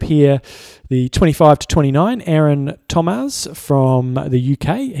age group here, the 25 to 29, Aaron Thomas from the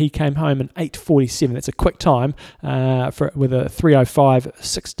UK, he came home in 8:47. That's a quick time with a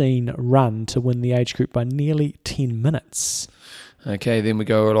 3:05.16 run to win the age group by nearly 10 minutes. Okay, then we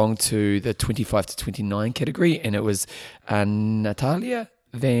go along to the 25 to 29 category, and it was Natalia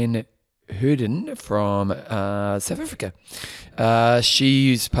van Heerden from South Africa.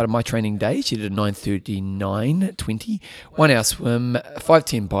 She was part of my training day. She did a 9:39.20, 1 hour swim,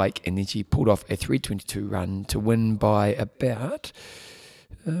 5:10 bike, and then she pulled off a 3:22 run to win by about,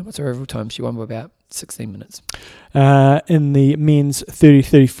 what's her overall time? She won by about 16 minutes. In the men's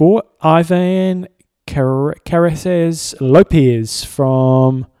 30-34, Ivan Carreras Lopez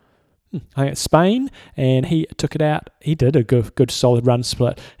from I think it's Spain, and he took it out. He did a good solid run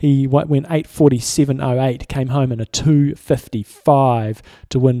split. He went 8:47.08, came home in a 2:55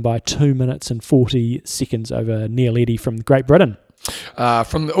 to win by 2 minutes and 40 seconds over Neil Eddy from Great Britain.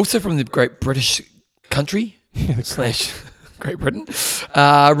 From the Great British country / Great Britain,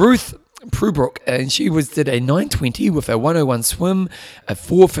 Ruth Prubrook, and she did a 9:20 with a 1:01 swim, a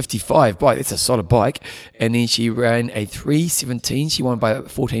 4:55 bike. That's a solid bike. And then she ran a 3:17. She won by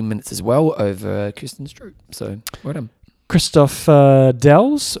 14 minutes as well over Kirsten Stroop. So well done. Christoph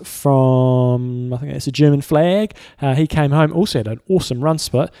Dels from, I think that's a German flag. He came home, also had an awesome run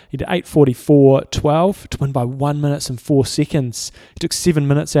split. He did 8:44.12 to win by 1 minute and 4 seconds. He took 7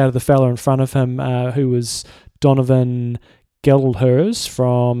 minutes out of the fella in front of him, who was Donovan Gilhers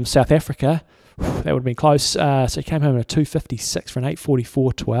from South Africa. That would have been close. So he came home in a 2:56 for an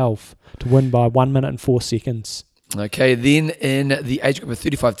 8:44.12 to win by 1 minute and 4 seconds. Okay, then in the age group of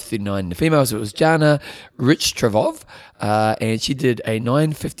 35 to 39, the females, it was Jana Richtravov, and she did a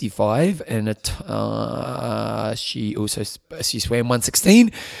 9:55, and she swam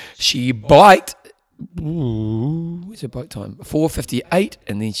 1:16. She biked. What's her bike time? 4:58,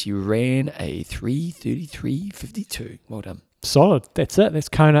 and then she ran a 3:33.52. Well done. Solid. That's it. That's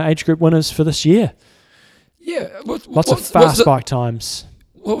Kona age group winners for this year. Yeah. Lots of fast bike times.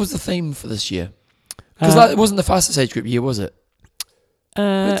 What was the theme for this year? Because it wasn't the fastest age group year, was it?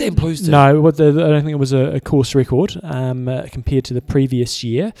 No, I don't think it was a course record compared to the previous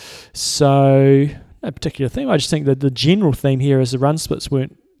year. So, no particular theme. I just think that the general theme here is the run splits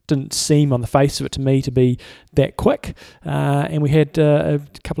didn't seem on the face of it to me to be that quick. And we had a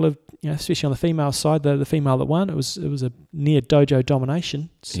couple of, especially on the female side, the female that won, it was a near dojo domination.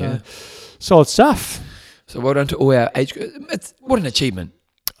 So, solid stuff. So well done to all our age groups. What an achievement.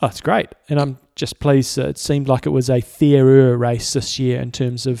 Oh, it's great. And I'm just pleased that it seemed like it was a fairer race this year in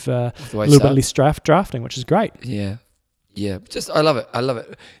terms of a little bit less drafting, which is great. Yeah. Yeah. I love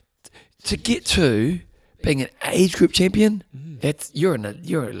it. To get to being an age group champion, you're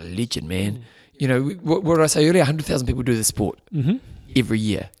a legend, man. What did I say earlier? 100,000 people do the sport every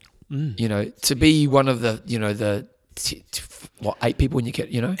year. To be one of the 8 people in your kit,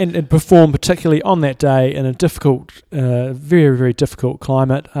 and perform particularly on that day in a difficult, very very difficult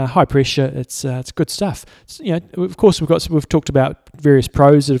climate, high pressure. It's good stuff. Of course we've talked about various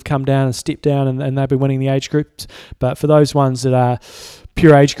pros that have come down and stepped down, and they've been winning the age groups. But for those ones that are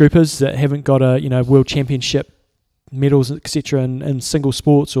pure age groupers that haven't got a world championship medals, etc., in single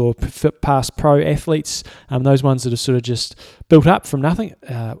sports or past pro athletes, those ones that are sort of just built up from nothing.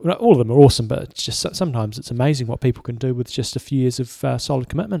 All of them are awesome, but it's just sometimes it's amazing what people can do with just a few years of solid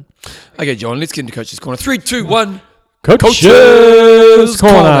commitment. Okay, John, let's get into Coach's Corner. 3, 2, 1. Coach's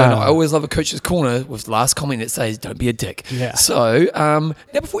Corner. And I always love a Coach's Corner with the last comment that says, "Don't be a dick." Yeah. So now,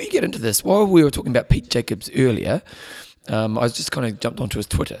 before you get into this, while we were talking about Pete Jacobs earlier, I was just kind of jumped onto his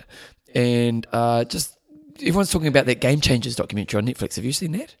Twitter, and everyone's talking about that Game Changers documentary on Netflix. Have you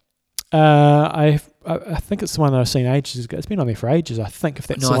seen that? I think it's the one that I've seen ages ago. It's been on there for ages, I think. I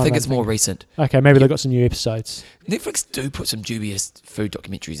think it's more recent. Okay, maybe they've got some new episodes. Netflix do put some dubious food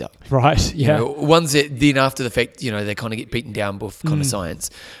documentaries up. Right, yeah. Ones that then after the fact, they kind of get beaten down with kind of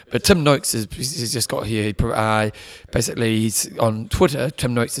science. But Tim Noakes has just got here, basically he's on Twitter,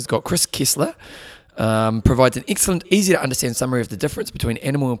 Tim Noakes has got Chris Kessler, provides an excellent, easy to understand summary of the difference between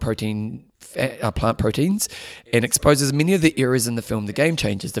animal and plant proteins, and exposes many of the errors in the film The Game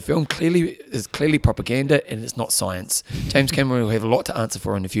Changers. The film is clearly propaganda and it's not science. James Cameron will have a lot to answer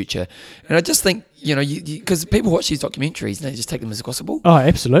for in the future. And I just think, because people watch these documentaries and they just take them as gospel. Oh,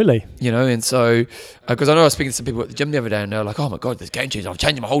 absolutely. And so, because I know I was speaking to some people at the gym the other day and they're like, "Oh my God, this Game Changers, I've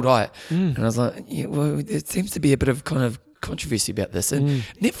changed my whole diet." And I was like, there seems to be a bit of kind of controversy about this. And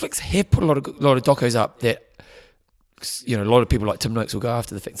Netflix have put a lot of docos up that a lot of people like Tim Noakes will go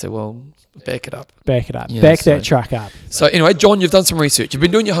after the fact and say, well, back it up. Back it up. Yeah, Back so- that truck up. So anyway, John, you've done some research. You've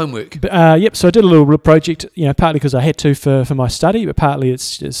been doing your homework. Yep. So I did a little project, partly because I had to for my study, but partly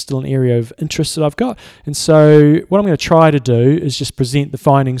it's still an area of interest that I've got. And so what I'm going to try to do is just present the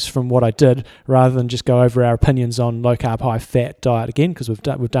findings from what I did, rather than just go over our opinions on low carb, high fat diet again, because we've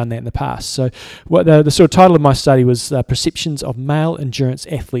done that in the past. So what the sort of title of my study was Perceptions of Male Endurance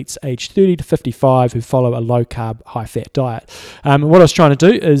Athletes aged 30 to 55 who follow a low carb, high fat diet. What I was trying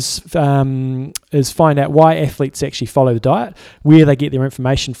to do is find out why athletes actually follow the diet, where they get their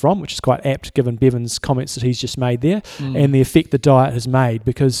information from, which is quite apt given Bevan's comments that he's just made there, and the effect the diet has made,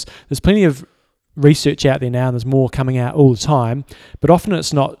 because there's plenty of research out there now, and there's more coming out all the time, but often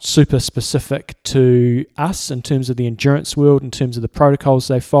it's not super specific to us in terms of the endurance world, in terms of the protocols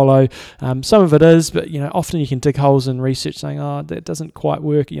they follow. Some of it is, but often you can dig holes in research saying, oh, that doesn't quite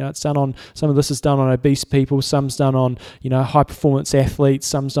work. It's done on, some of this is done on obese people, some's done on high performance athletes,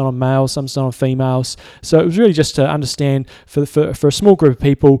 some's done on males, some's done on females. So it was really just to understand for a small group of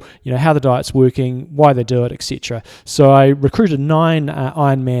people, how the diet's working, why they do it, etc. So I recruited 9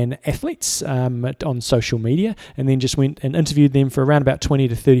 Ironman athletes on social media, and then just went and interviewed them for around about 20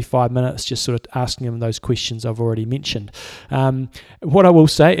 to 35 minutes, just sort of asking them those questions I've already mentioned. What I will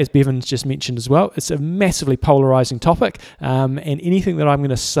say, as Bevan's just mentioned as well, it's a massively polarizing topic, and anything that I'm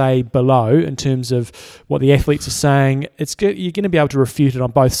going to say below in terms of what the athletes are saying, you're going to be able to refute it on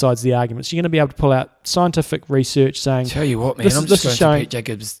both sides of the arguments. You're going to be able to pull out scientific research saying, Tell you what, man, I'm just going to Pete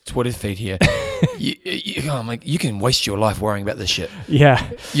Jacobs' Twitter feed here. You can waste your life worrying about this shit. Yeah.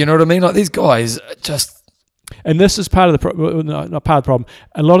 You know what I mean? Like, these guys just... And this is part of the problem, not part of the problem.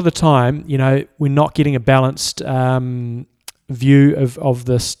 A lot of the time, we're not getting a balanced view of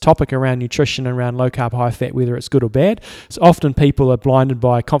this topic around nutrition, around low carb, high fat, whether it's good or bad. So often people are blinded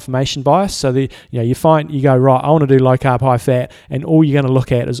by confirmation bias. So you go, right, I want to do low carb, high fat, and all you're going to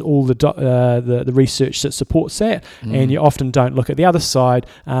look at is all the research that supports that, and you often don't look at the other side.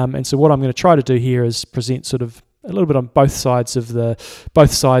 And so what I'm going to try to do here is present sort of a little bit on both sides of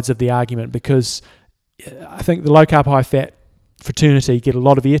the argument, because I think the low carb, high fat fraternity get a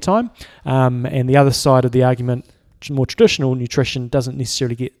lot of airtime, and the other side of the argument, more traditional nutrition, doesn't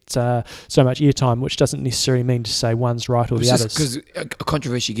necessarily get so much airtime, which doesn't necessarily mean to say one's right or the others. Because a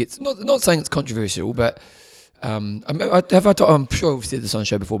controversy gets, not saying it's controversial, but I'm sure we've said this on the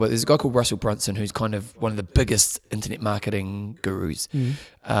show before, but there's a guy called Russell Brunson who's kind of one of the biggest internet marketing gurus.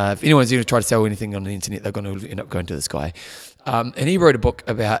 If anyone's going to try to sell anything on the internet, they're going to end up going to this guy. And he wrote a book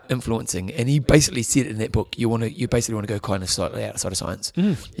about influencing, and he basically said in that book, you basically want to go kind of slightly outside of science.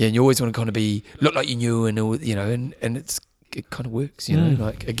 Yeah, and you always want to kind of look like you knew, and all, and it kind of works,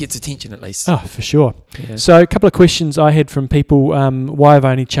 like it gets attention at least. Oh, for sure. Yeah. So a couple of questions I had from people, why have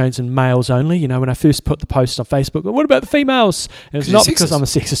I only chosen males only? When I first put the post on Facebook, but what about the females? And it's not because I'm a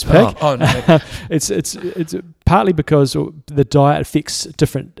sexist pig. Oh no. It's partly because the diet affects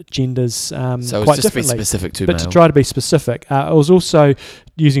different genders so it's quite just differently. Be specific to but male. to try to be specific, I was also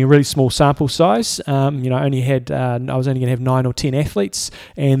using a really small sample size. I was only going to have 9 or 10 athletes,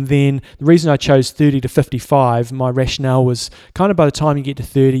 and then the reason I chose 30 to 55, my rationale was kind of by the time you get to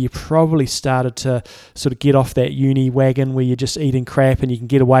 30, you probably started to sort of get off that uni wagon where you're just eating crap, and you can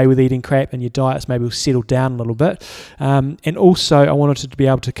get away with eating crap, and your diets maybe will settle down a little bit. And also, I wanted to be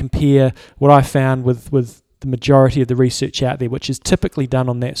able to compare what I found with the majority of the research out there, which is typically done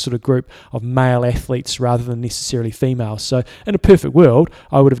on that sort of group of male athletes rather than necessarily females. So in a perfect world,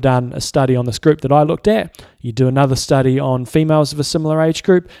 I would have done a study on this group that I looked at. You do another study on females of a similar age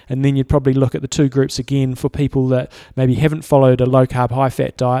group, and then you'd probably look at the two groups again for people that maybe haven't followed a low carb, high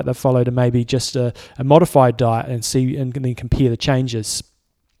fat diet. They've followed maybe just a modified diet, and see and then compare the changes.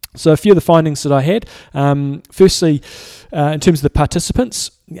 So a few of the findings that I had, firstly, in terms of the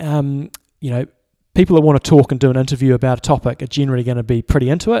participants, people that want to talk and do an interview about a topic are generally going to be pretty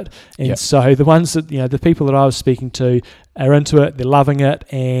into it. And so the ones that, the people that I was speaking to are into it, they're loving it,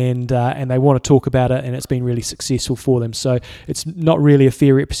 and they want to talk about it, and it's been really successful for them. So it's not really a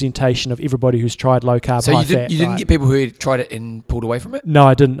fair representation of everybody who's tried low carb, high fat. So you didn't get people who had tried it and pulled away from it? No,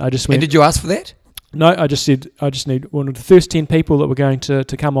 I didn't. I just went. And did you ask for that? No, I just said I just need one of the first 10 people that were going to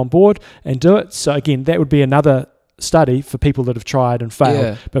come on board and do it. So again, that would be another study for people that have tried and failed.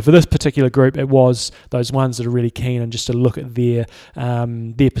 Yeah. But for this particular group, it was those ones that are really keen and just to look at their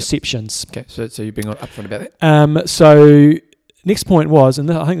perceptions. Okay, so you're being upfront about that? So next point was, and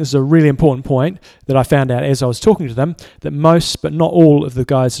I think this is a really important point that I found out as I was talking to them, that most, but not all of the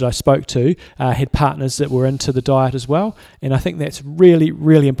guys that I spoke to had partners that were into the diet as well. And I think that's really,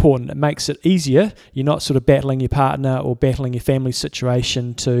 really important. It makes it easier. You're not sort of battling your partner or battling your family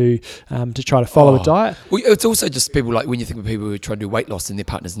situation to try to follow a diet. Well, it's also just people, like when you think of people who are trying to do weight loss and their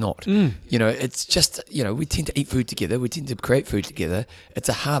partner's not. It's just, we tend to eat food together. We tend to create food together. It's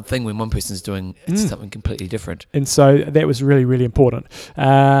a hard thing when one person's doing something completely different. And so that was really, really important.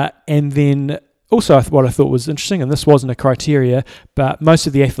 And then also what I thought was interesting, and this wasn't a criteria, but most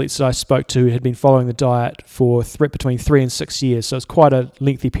of the athletes that I spoke to had been following the diet for between 3 and 6 years. So it's quite a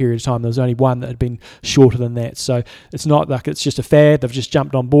lengthy period of time. There was only one that had been shorter than that. So it's not like it's just a fad. They've just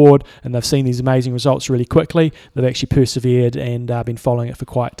jumped on board and they've seen these amazing results really quickly. They've actually persevered and been following it for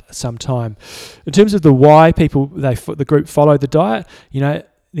quite some time. In terms of the why the group followed the diet,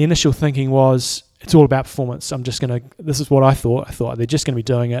 the initial thinking was, it's all about performance. This is what I thought. I thought they're just going to be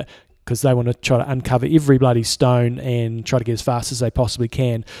doing it because they want to try to uncover every bloody stone and try to get as fast as they possibly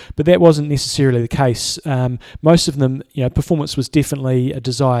can. But that wasn't necessarily the case. Most of them, performance was definitely a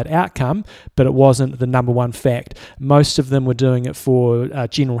desired outcome, but it wasn't the number one fact. Most of them were doing it for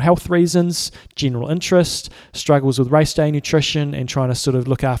general health reasons, general interest, struggles with race day nutrition, and trying to sort of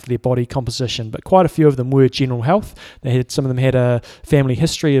look after their body composition. But quite a few of them were general health. Some of them had a family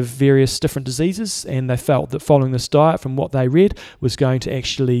history of various different diseases, and they felt that following this diet, from what they read, was going to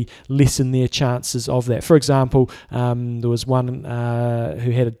actually lessen their chances of that. For example, there was one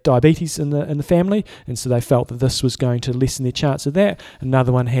who had diabetes in the family, and so they felt that this was going to lessen their chance of that.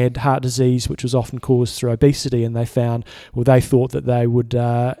 Another one had heart disease, which was often caused through obesity, and they thought that they would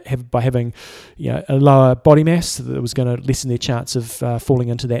by having a lower body mass, that it was going to lessen their chance of falling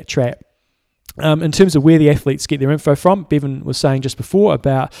into that trap. In terms of where the athletes get their info from, Bevan was saying just before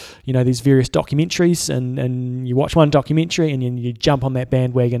about these various documentaries, and you watch one documentary and you jump on that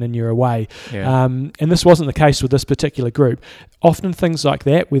bandwagon and you're away. And this wasn't the case with this particular group. Often things like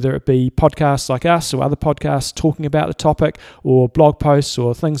that, whether it be podcasts like us or other podcasts talking about the topic, or blog posts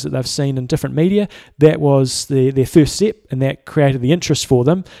or things that they've seen in different media, that was their first step, and that created the interest for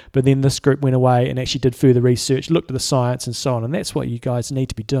them. But then this group went away and actually did further research, looked at the science and so on, and that's what you guys need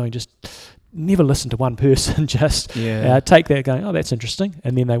to be doing. Just never listen to one person, just take that going, oh, that's interesting,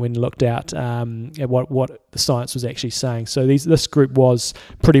 and then they went and looked out at what the science was actually saying. So this group was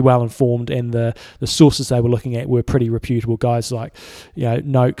pretty well informed, and the sources they were looking at were pretty reputable guys like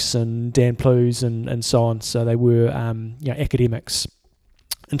Noakes and Dan Plews and so on. So they were academics.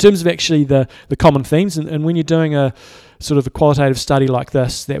 In terms of actually the common themes, and when you're doing a sort of a qualitative study like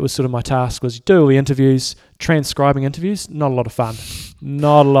this, that was sort of my task, was you do all the interviews, transcribing interviews, not a lot of fun.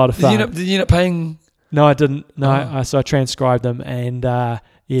 Not a lot of fun. Did you end up paying? No, I didn't. No, so I transcribed them, and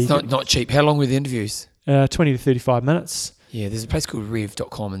it's not cheap. How long were the interviews? 20 to 35 minutes. Yeah, there's a place called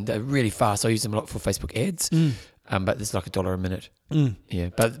Rev.com, and they're really fast. I use them a lot for Facebook ads, but there's like $1 a minute. Yeah,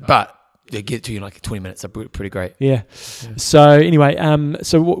 but they get to you in like 20 minutes. They're pretty great. Yeah. So anyway,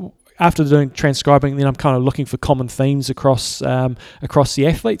 after doing transcribing, then I'm kind of looking for common themes across the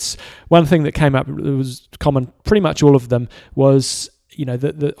athletes. One thing that came up, it was common, pretty much all of them, was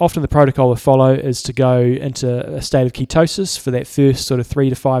often the protocol to follow is to go into a state of ketosis for that first sort of 3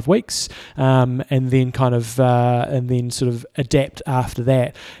 to 5 weeks, and then sort of adapt after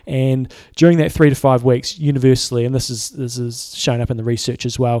that. And during that 3 to 5 weeks, universally, and this is shown up in the research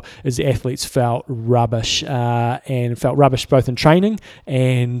as well, is the athletes felt rubbish, and felt rubbish both in training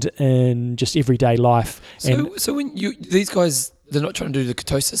and in just everyday life. So when these guys, they're not trying to do the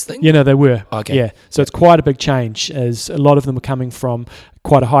ketosis thing? They were. Okay. Yeah. So it's quite a big change, as a lot of them are coming from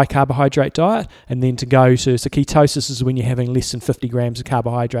quite a high carbohydrate diet, and then to go to ketosis is when you're having less than 50 grams of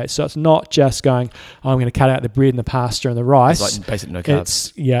carbohydrates. So it's not just going, I'm going to cut out the bread and the pasta and the rice. It's like basically no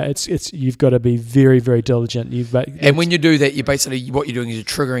carbs. It's you've got to be very, very diligent. And when you do that, you basically, what you're doing is you're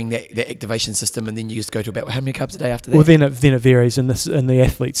triggering that activation system, and then you just go to about how many carbs a day after that? Well, then it varies, and the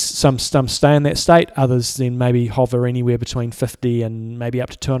athletes, some stay in that state, others then maybe hover anywhere between 50 and maybe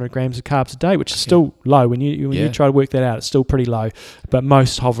up to 200 grams of carbs a day, which is still low. When you try to work that out, it's still pretty low, but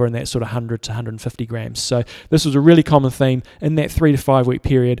most hover in that sort of 100 to 150 grams. So this was a really common theme in that 3 to 5 week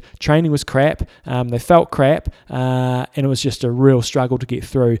period. Training was crap. They felt crap, and it was just a real struggle to get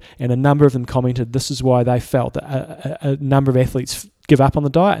through. And a number of them commented this is why they felt that a number of athletes give up on the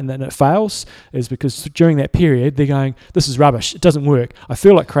diet and then it fails, is because during that period they're going, this is rubbish, it doesn't work, I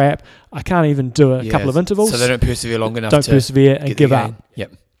feel like crap, I can't even do a couple of intervals. So they don't persevere long enough and give up.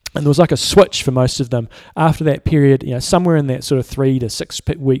 Yep. And there was like a switch for most of them. After that period, somewhere in that sort of 3 to 6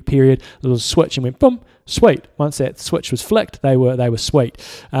 week period, there was a switch and went boom, sweet. Once that switch was flicked, they were sweet.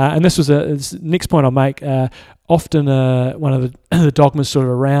 And this was this next point I'll make. Often one of the dogmas sort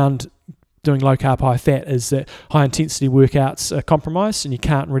of around doing low carb, high fat is that high intensity workouts are compromised, and you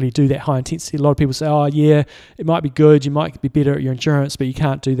can't really do that high intensity. A lot of people say, oh yeah, it might be good, you might be better at your endurance, but you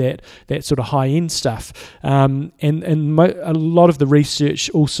can't do that sort of high end stuff. And a lot of the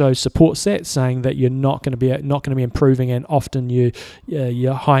research also supports that, saying that you're not going to be improving, and often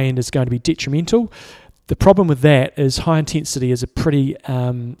your high end is going to be detrimental. The problem with that is high intensity is a pretty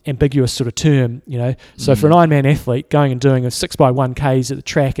ambiguous sort of term, So for an Ironman athlete going and doing a 6x1 Ks at the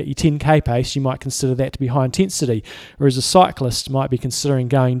track at your 10K pace, you might consider that to be high intensity. Whereas a cyclist might be considering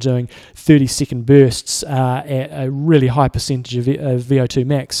going and doing 30-second bursts at a really high percentage of VO2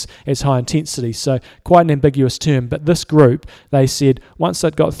 max as high intensity. So quite an ambiguous term. But this group, they said once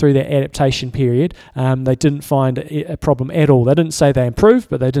they'd got through that adaptation period, they didn't find a problem at all. They didn't say they improved,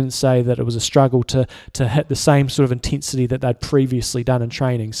 but they didn't say that it was a struggle to hit the same sort of intensity that they'd previously done in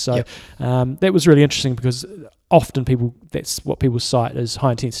training. So that was really interesting, because often that's what people cite as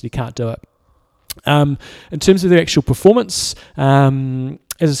high intensity, can't do it. In terms of their actual performance,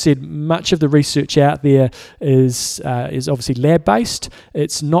 as I said, much of the research out there is obviously lab-based.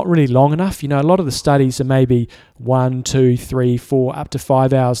 It's not really long enough. A lot of the studies are maybe 1, 2, 3, 4, up to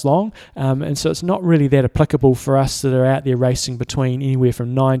 5 hours long. And so it's not really that applicable for us that are out there racing between anywhere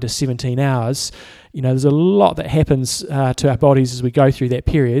from 9 to 17 hours. There's a lot that happens to our bodies as we go through that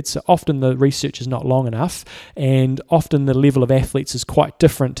period. So often the research is not long enough, and often the level of athletes is quite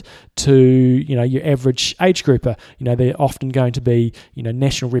different to, your average age grouper. They're often going to be,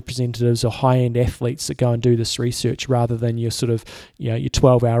 national representatives or high-end athletes that go and do this research, rather than your sort of, your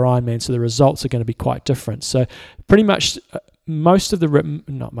 12-hour Ironman. So the results are going to be quite different. So pretty much a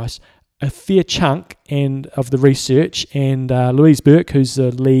fair chunk of the research, and Louise Burke, who's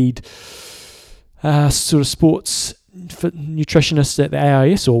the lead sort of sports nutritionist at the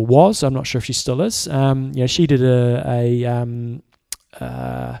AIS, or was, I'm not sure if she still is. She did a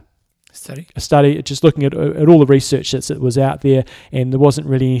study just looking at all the research that was out there, and there wasn't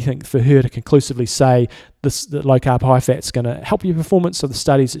really anything for her to conclusively say that low carb, high fat is going to help your performance. So the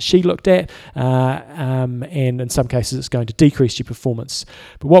studies that she looked at, and in some cases it's going to decrease your performance.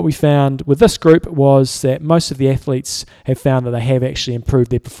 But what we found with this group was that most of the athletes have found that they have actually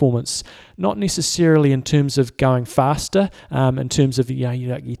improved their performance, not necessarily in terms of going faster, in terms of your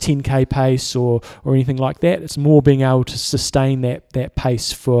 10K pace or anything like that. It's more being able to sustain that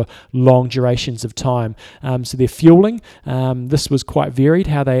pace for long durations of time. So their fueling, this was quite varied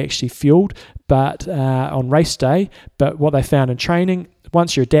how they actually fueled, but on race day. But what they found in training,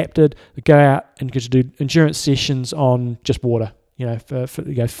 once you're adapted, they go out and get to do endurance sessions on just water. For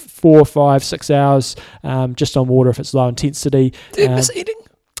 4, 5, 6 hours just on water if it's low intensity. Do you miss eating?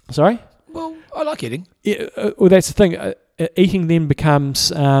 Sorry? Well, I like eating. Yeah, well, that's the thing. Eating then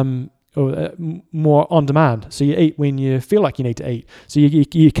becomes more on demand. So you eat when you feel like you need to eat. So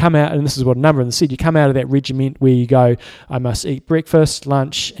you come out, and this is what a number of them said, you come out of that regiment where you go, I must eat breakfast,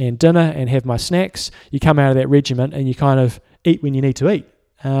 lunch and dinner and have my snacks. You come out of that regiment and you kind of eat when you need to eat.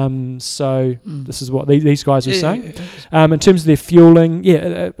 This is what these guys are saying. In terms of their fueling,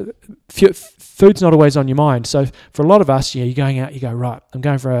 food's not always on your mind. So for a lot of us, you're going out, you go, right, I'm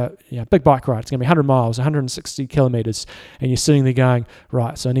going for a big bike ride. It's going to be 100 miles, 160 kilometres. And you're sitting there going,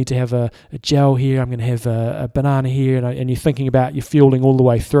 right, so I need to have a gel here. I'm going to have a banana here. And you're thinking about your fueling all the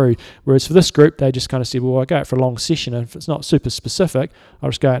way through. Whereas for this group, they just kind of said, well, I go out for a long session. And if it's not super specific, I'll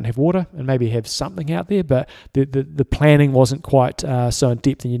just go out and have water and maybe have something out there. But the planning wasn't quite so in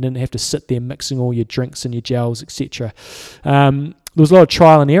depth, and you didn't have to sit there mixing all your drinks and your gels, etc. There was a lot of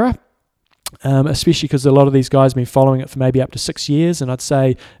trial and error. Especially because a lot of these guys have been following it for maybe up to 6 years, and I'd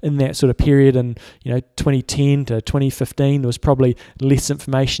say in that sort of period in 2010 to 2015 there was probably less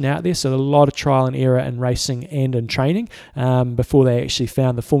information out there, so a lot of trial and error in racing and in training before they actually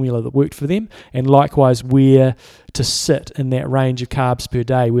found the formula that worked for them, and likewise where to sit in that range of carbs per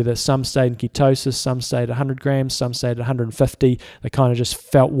day, whether some stayed in ketosis, some stayed at 100 grams, some stayed at 150. They kind of just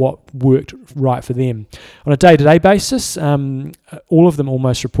felt what worked right for them. On a day-to-day basis, all of them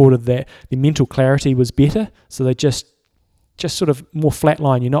almost reported that their mental clarity was better, so they just sort of more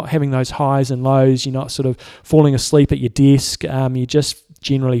flatline. You're not having those highs and lows, you're not sort of falling asleep at your desk, you just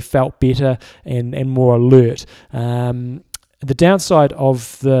generally felt better and more alert. The downside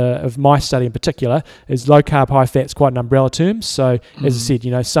of my study in particular is low carb, high fat is quite an umbrella term. So as I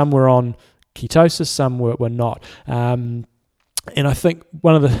said, some were on ketosis, some were not. And I think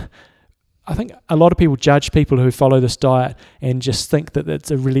I think a lot of people judge people who follow this diet and just think that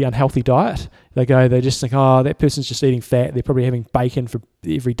it's a really unhealthy diet. They just think, oh, that person's just eating fat. They're probably having bacon for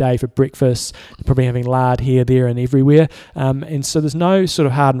every day for breakfast. They're probably having lard here, there, and everywhere. And so there's no sort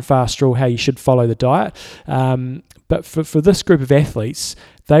of hard and fast rule how you should follow the diet. But for this group of athletes,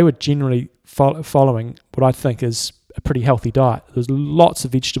 they were generally following what I think is a pretty healthy diet. There's lots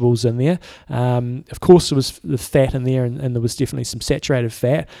of vegetables in there. Of course, there was the fat in there, and there was definitely some saturated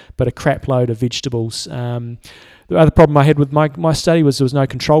fat, but a crap load of vegetables. The other problem I had with my study was there was no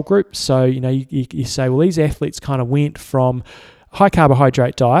control group. So, you say, well, these athletes kind of went from high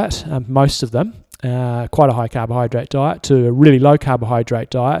carbohydrate diet, most of them, quite a high carbohydrate diet, to a really low carbohydrate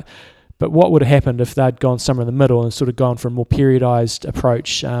diet. But what would have happened if they'd gone somewhere in the middle and sort of gone for a more periodized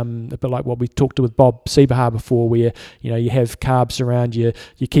approach, a bit like what we talked with Bob Seeberhar before, where you have carbs around your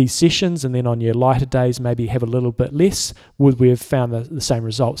key sessions, and then on your lighter days maybe have a little bit less? Would we have found the same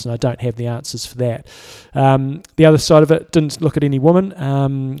results? And I don't have the answers for that. The other side of it, didn't look at any women,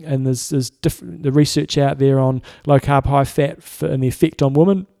 and there's the research out there on low carb, high fat and the effect on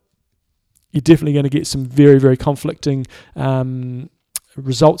women. You're definitely going to get some very, very conflicting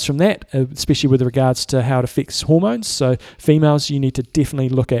results from that, especially with regards to how it affects hormones. So females, you need to definitely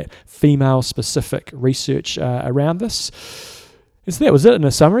look at female-specific research around this. And so that was it in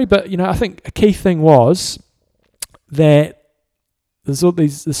a summary. But I think a key thing was that there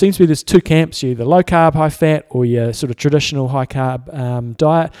seems to be there's two camps: you're either low carb, high fat, or your sort of traditional high carb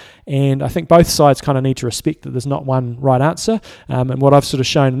diet. And I think both sides kind of need to respect that there's not one right answer. And what I've sort of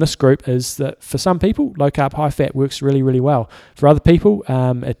shown in this group is that for some people, low carb, high fat works really, really well. For other people,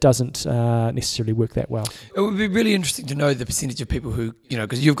 it doesn't necessarily work that well. It would be really interesting to know the percentage of people who,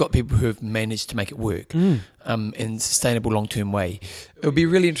 because you've got people who have managed to make it work in a sustainable long-term way. It would be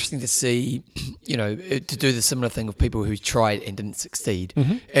really interesting to see, to do the similar thing with people who tried and didn't succeed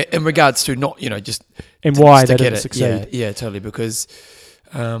in regards to not, just... And why they didn't succeed. Yeah, totally, because...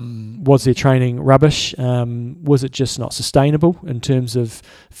 was their training rubbish? Was it just not sustainable in terms of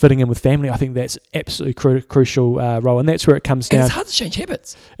fitting in with family? I think that's absolutely crucial role, and that's where it comes down. It's hard to change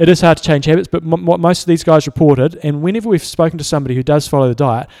habits. It is hard to change habits, but what most of these guys reported, and whenever we've spoken to somebody who does follow the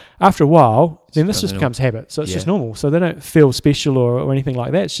diet, after a while, then this just becomes habit. So it's just normal. So they don't feel special or anything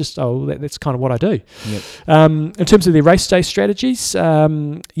like that. It's just, that's kind of what I do. Yep. In terms of their race day strategies,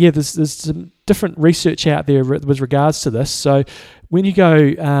 there's some different research out there with regards to this. So when you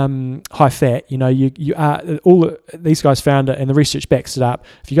go high fat, you are all these guys found it, and the research backs it up.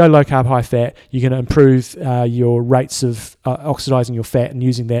 If you go low carb, high fat, you're going to improve your rates of oxidizing your fat and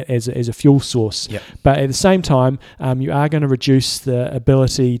using that as a fuel source. Yep. But at the same time, you are going to reduce the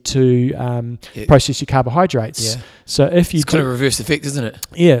ability to process your carbohydrates. Yeah. So if you it's kind of a reverse effect, isn't it?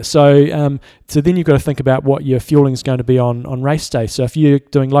 Yeah. So then you've got to think about what your fueling is going to be on race day. So if you're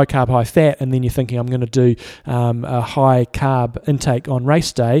doing low carb, high fat, and then you're thinking I'm going to do a high carb intake on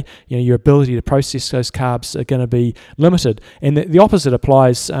race day, your ability to process those carbs are going to be limited. And the opposite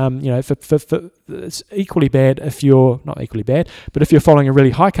applies. It's equally bad if you're not equally bad, but if you're following a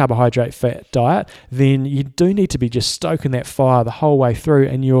really high carbohydrate fat diet, then you do need to be just stoking that fire the whole way through,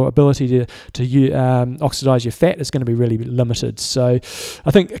 and your ability to oxidize your fat is going to be really limited. So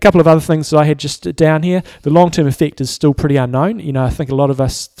I think a couple of other things that I had just down here, the long-term effect is still pretty unknown. I think a lot of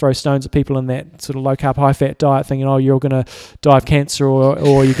us throw stones at people in that sort of low carb, high fat diet thinking, you're going to die of cancer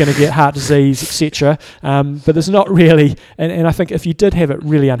or you're going to get heart disease, etc. But there's not really, and I think if you did have it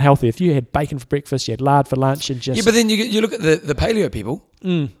really unhealthy, if you had bacon for breakfast, you had lard for lunch, and just... Yeah, but then you look at the paleo people,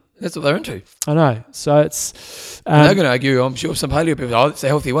 that's what they're into. I know. So it's... they're going to argue, I'm sure, some paleo people, it's a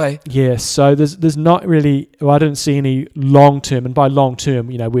healthy way. Yeah, so there's not really... Well, I didn't see any long-term, and by long-term,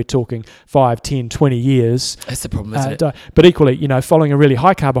 we're talking 5, 10, 20 years. That's the problem, isn't it? But equally, following a really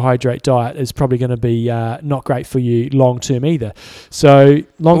high carbohydrate diet is probably going to be not great for you long-term either. So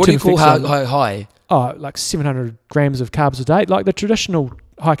long-term... What do you call high? Like 700 grams of carbs a day. Like the traditional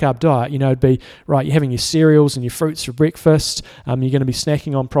high carb diet, it'd be, right, you're having your cereals and your fruits for breakfast. You're going to be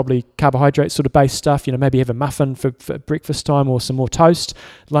snacking on probably carbohydrate sort of based stuff. Maybe have a muffin for breakfast time or some more toast.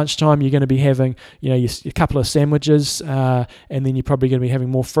 Lunchtime, you're going to be having, your couple of sandwiches, and then you're probably going to be having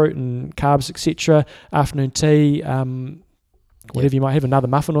more fruit and carbs, etc. Afternoon tea, whatever you might have, another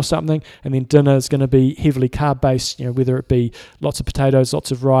muffin or something, and then dinner is going to be heavily carb based, whether it be lots of potatoes, lots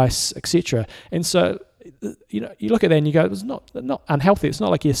of rice, etc. And so you look at that and you go, it's not unhealthy. It's not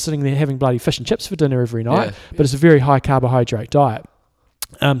like you're sitting there having bloody fish and chips for dinner every night, but it's a very high carbohydrate diet.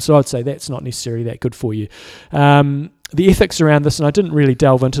 So I'd say that's not necessarily that good for you. The ethics around this, and I didn't really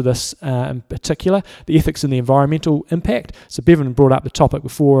delve into this in particular, the ethics and the environmental impact. So Bevan brought up the topic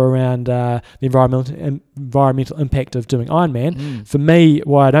before around the environmental impact of doing Ironman. For me,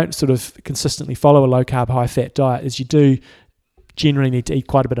 why I don't sort of consistently follow a low carb, high fat diet is you do generally need to eat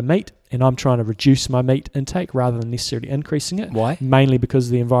quite a bit of meat, and I'm trying to reduce my meat intake rather than necessarily increasing it. Why? Mainly because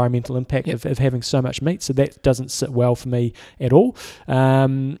of the environmental impact of having so much meat. So that doesn't sit well for me at all.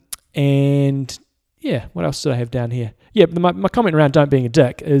 And yeah, what else did I have down here? Yeah, my comment around don't being a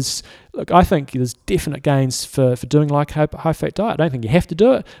dick is, look, I think there's definite gains for doing like high-fat diet. I don't think you have to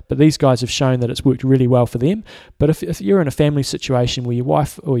do it, but these guys have shown that it's worked really well for them. But if you're in a family situation where your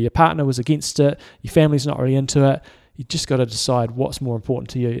wife or your partner was against it, your family's not really into it, you just got to decide what's more important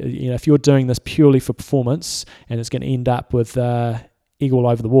to you. You know, if you're doing this purely for performance and it's going to end up with egg all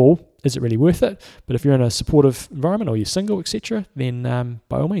over the wall, is it really worth it? But if you're in a supportive environment or you're single, etc., then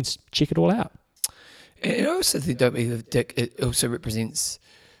by all means, check it all out. And I also think don't be a dick. It also represents,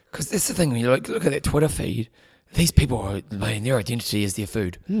 because that's the thing when you look at that Twitter feed. These people are, man, their identity is their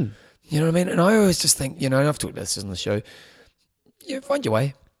food. You know what I mean? And I always just think, you know, and I've talked about this on the show. Yeah, find your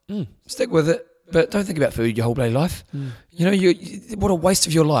way, stick with it, but don't think about food your whole bloody life. You know, what a waste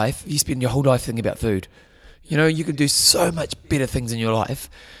of your life. You spend your whole life thinking about food. You know, you could do so much better things in your life.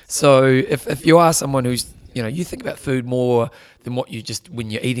 So if you are someone who's, you know, you think about food more than what you just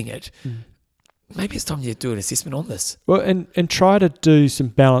when you're eating it. Maybe it's time to do an assessment on this. Well, and try to do some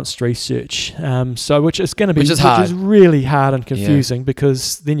balanced research. Which is going to be which is really hard and confusing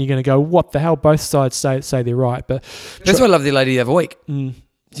because then you're going to go, what the hell? Both sides say they're right, but that's why I love the lady the other week. You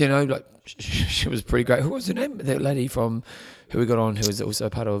know, like she was pretty great. Who was her name? That lady from who we got on, who was also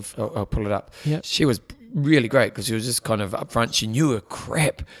part of. I'll pull it up. Yeah, she was really great because she was just kind of upfront. She knew her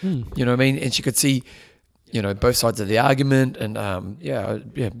crap. You know what I mean? And she could see, you know, both sides of the argument. And yeah.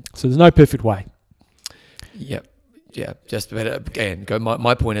 So there's no perfect way. Yeah, just about it. Again,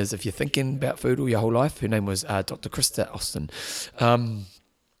 my point is, if you're thinking about food all your whole life, her name was Dr. Krista Austin.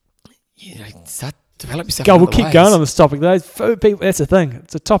 You know, start develop yourself. We'll keep going on this topic. Those food people, that's the thing.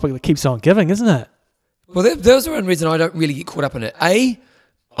 It's a topic that keeps on giving, isn't it? Well, there's the one reason I don't really get caught up in it. A,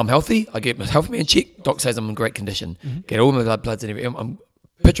 I'm healthy. I get my health man check. Doc says I'm in great condition. Get all my bloods and everything. I'm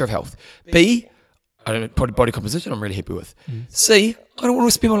picture of health. B, I don't know, body composition I'm really happy with. C, I don't want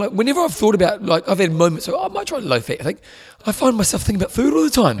to spend my life. Whenever I've thought about, like, I've had moments, I might try low fat. I find myself thinking about food all the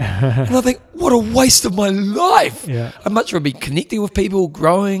time. And I think, what a waste of my life. Yeah. I'd much rather be connecting with people,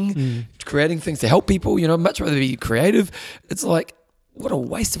 growing, creating things to help people. You know, I'd much rather be creative. It's like, what a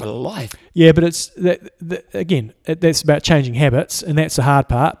waste of a life. Yeah, but it's that's about changing habits, and that's the hard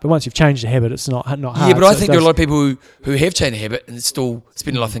part. But once you've changed a habit, it's not hard. Yeah, but I think there are a lot of people who have changed a habit and still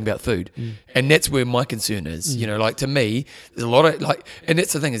spend a lot of thinking about food, and that's where my concern is. You know, like to me, there's a lot of and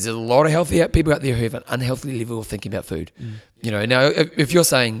that's the thing is there's a lot of healthy people out there who have an unhealthy level of thinking about food. You know, now if you're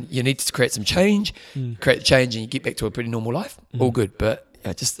saying you need to create some change, create the change, and you get back to a pretty normal life, all good, but.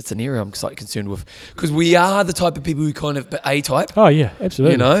 Yeah, it's an area I'm slightly concerned with because we are the type of people who kind of A-type. Oh yeah,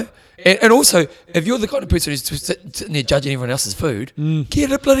 absolutely. You know, and also if you're the kind of person who's sitting there judging everyone else's food,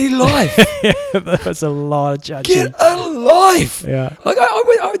 get a bloody life. That's a lot of judging. Get a life. Yeah. Like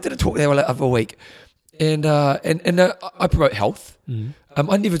I did a talk there the other week, and I promote health.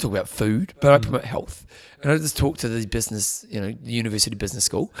 I never talk about food, but I promote health. And I just talked to the business, you know, the university business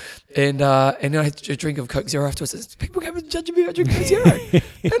school, and then I had a drink of Coke Zero afterwards. People came and judging me about drinking Coke Zero,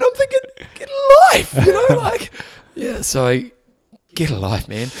 and I'm thinking, get a life, you know, like, yeah. So get a life,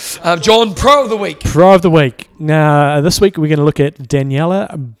 man. John, Pro of the Week. Pro of the Week. Now this week we're going to look at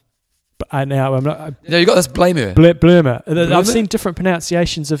Daniela. Now I'm not. No, you got this Blamer. Blurmer. I've seen different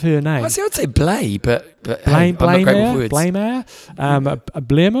pronunciations of her name. I'd say Blay, but Blamer. Blamer. A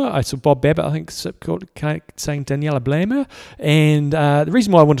Blamer. I saw Bob Babbitt, I think, saying Daniela Blamer. And the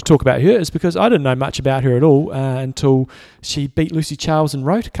reason why I want to talk about her is because I didn't know much about her at all until she beat Lucy Charles in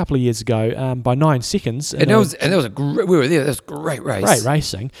Roth a couple of years ago by 9 seconds. And that was a great. We were there. That was a great race. Great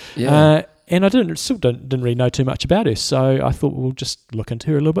racing. Yeah. And I didn't really know too much about her, so I thought we'll just look into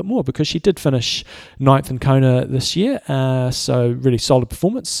her a little bit more because she did finish 9th in Kona this year, so really solid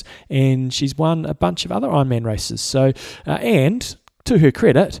performance, and she's won a bunch of other Ironman races. So, and to her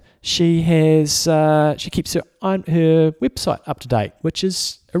credit, she keeps her website up to date, which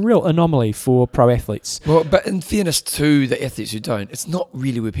is a real anomaly for pro athletes. Well, but in fairness to the athletes who don't, it's not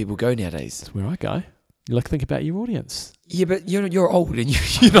really where people go nowadays. That's where I go. Think about your audience. Yeah, but you're old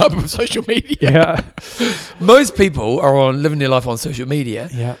and you're not on social media. Yeah. Most people are living their life on social media.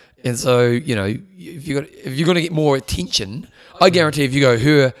 Yeah. And so, you know, if you're going to get more attention, I guarantee if you go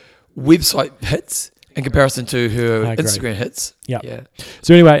her website hits in comparison to her Instagram hits, Yep. Yeah.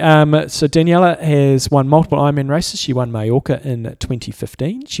 So anyway, so Daniela has won multiple Ironman races. She won Mallorca in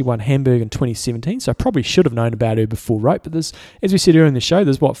 2015. She won Hamburg in 2017. So I probably should have known about her before Rote. But there's, as we said earlier in the show,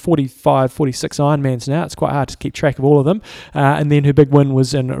 there's 45, 46 Ironmans now. It's quite hard to keep track of all of them. And then her big win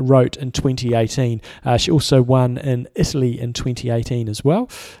was in Rote in 2018. She also won in Italy in 2018 as well.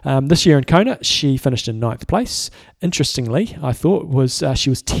 This year in Kona, she finished in 9th place. Interestingly, I thought was she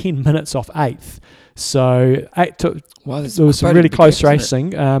was 10 minutes off 8th. So there was some really close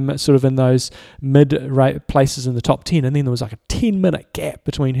racing, sort of in those mid places in the top 10, and then there was like a 10-minute gap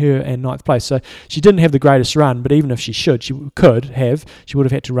between her and 9th place. So she didn't have the greatest run, but even if she would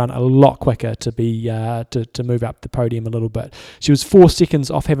have had to run a lot quicker to be to move up the podium a little bit. She was 4 seconds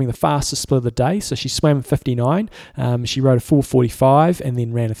off having the fastest split of the day, so she swam in 59. She rode a 4:45 and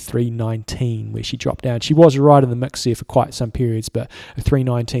then ran a 3:19 where she dropped down. She was right in the mix there for quite some periods, but a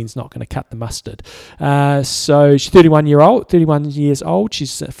 3:19 is not going to cut the mustard. So she's 31 years old.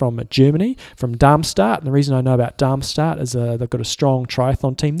 She's from Germany, from Darmstadt. And the reason I know about Darmstadt is they've got a strong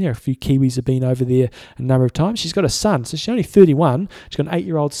triathlon team there. A few Kiwis have been over there a number of times. She's got a son, so she's only 31. She's got an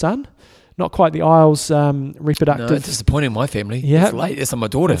 8-year-old son. Not quite the Isles reproductive. No, it's disappointing in my family. Yeah. It's late. It's on my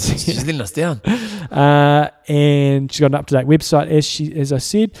daughter. She's letting us down. And she's got an up-to-date website, as I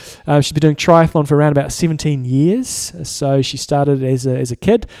said. She's been doing triathlon for around about 17 years. So she started as a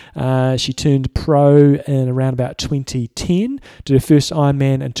kid. She turned pro in around about 2010. Did her first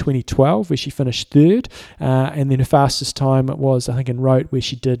Ironman in 2012, where she finished 3rd. And then her fastest time was, I think, in Rote, where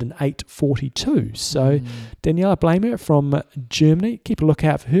she did an 8:42. So Daniela Blähmer from Germany. Keep a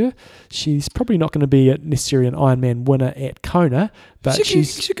lookout for her. She's probably not going to be necessarily an Ironman winner at Kona, but she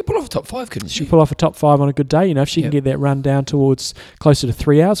could pull off a top 5, couldn't she? She could pull off a top 5 on a good day. You know, if she can get that run down towards closer to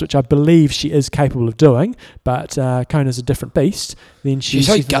 3 hours, which I believe she is capable of doing, but Kona's a different beast, then she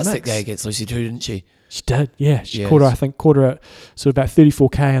showed guts that day against Lucy too, didn't she? She did, yeah. She caught her at sort of about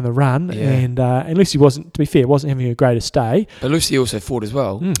 34k on the run, and Lucy wasn't, to be fair, wasn't having her greatest day. But Lucy also fought as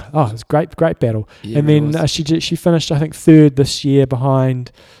well. It was a great battle. Yeah, and then she finished, I think, 3rd this year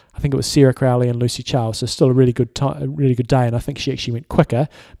behind, I think it was Sarah Crowley and Lucy Charles. So still a really good day, and I think she actually went quicker,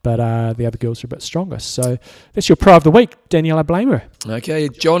 but the other girls are a bit stronger. So that's your Pro of the Week, Daniela Blähmer. Okay,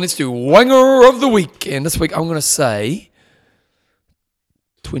 John, let's do Wanger of the Week, and this week I'm going to say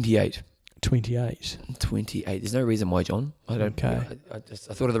 28. 28. There's no reason why, John. I don't. Okay. I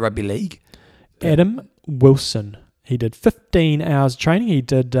thought of the rugby league. Adam Wilson. He did 15 hours of training. He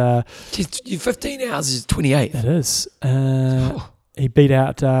did. 15 hours is 28. It is. He beat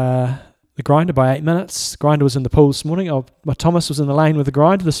out the Grinder by 8 minutes. Grinder was in the pool this morning. My Thomas was in the lane with the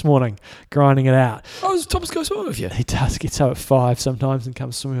Grinder this morning, grinding it out. Oh, does Thomas go swimming with you? He does. Gets up at 5 sometimes and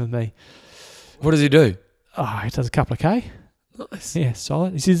comes swimming with me. What does he do? Oh, he does a couple of K. Nice. Yeah,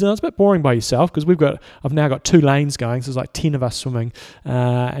 solid. He says, it's a bit boring by yourself because I've now got 2 lanes going, so there's like 10 of us swimming,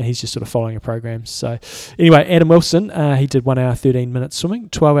 and he's just sort of following a program. So anyway, Adam Wilson, he did 1 hour, 13 minutes swimming,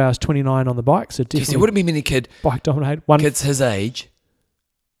 12 hours, 29 on the bike. So definitely there wouldn't be many bike dominate. Kids his age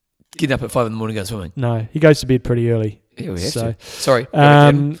getting up at 5 in the morning going swimming. No, he goes to bed pretty early. Yeah, we have to. Sorry.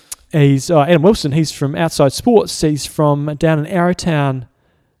 He's Adam Wilson. He's from Outside Sports. He's from down in Arrowtown.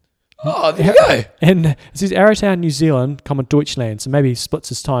 Oh, there you go. And it says Arrowtown, New Zealand, Deutschland. So maybe he splits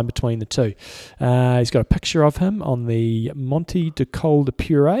his time between the two. He's got a picture of him on the Monte de Col de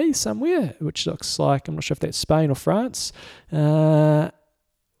Purée somewhere, which looks like, I'm not sure if that's Spain or France. And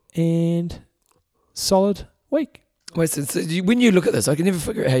solid week. Wait, so when you look at this, I can never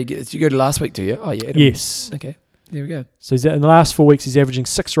figure out how you get this. You go to last week, do you? Oh, yeah. Adam. Yes. Okay. There we go. So in the last 4 weeks, he's averaging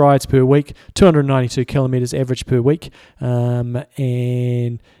 6 rides per week, 292 kilometres average per week.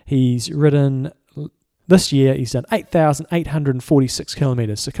 And he's ridden, this year, he's done 8,846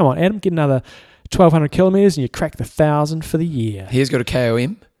 kilometres. So come on, Adam, get another 1,200 kilometres and you crack the 1,000 for the year. He's got a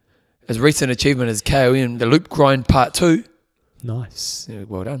KOM. His recent achievement is KOM, the Loop Grind Part 2. Nice. Yeah,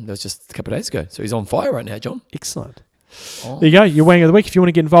 well done. That was just a couple of days ago. So he's on fire right now, John. Excellent. Oh. There you go, your Wang of the Week. If you want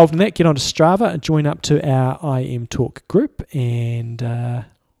to get involved in that, get onto Strava and join up to our IM Talk group, and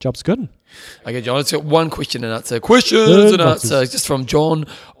job's good. Okay, John, let's get one question and answer. Questions and answers, just from John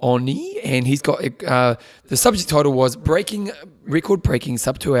Oni, and he's got the subject title was record-breaking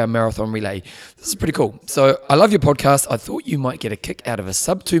sub-2-hour marathon relay. This is pretty cool. So I love your podcast. I thought you might get a kick out of a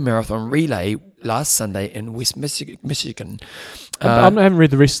sub-2 marathon relay last Sunday in West Michigan. I haven't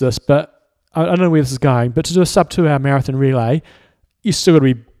read the rest of this, but I don't know where this is going, but to do a sub-2-hour marathon relay, you still got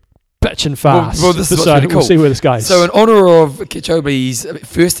to be bitching fast. Well, this is what's really cool. We'll see where this goes. So in honour of Kipchoge's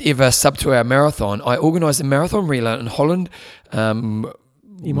first ever sub-2-hour marathon, I organised a marathon relay in Holland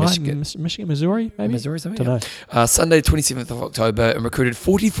You Michigan, Missouri, maybe? Missouri, something. Don't know. Sunday, 27th of October, and recruited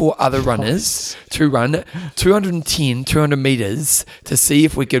 44 other runners to run 200 metres to see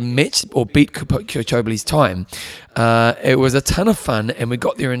if we could match or beat Kochobli's time. It was a ton of fun, and we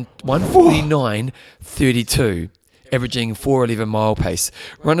got there in 1:49:32. Averaging 4:11 mile pace.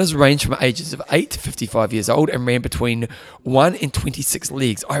 Runners range from ages of 8 to 55 years old and ran between 1 and 26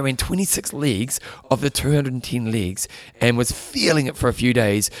 legs. I ran 26 legs of the 210 legs and was feeling it for a few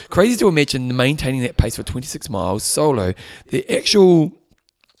days. Crazy to imagine maintaining that pace for 26 miles solo. The actual...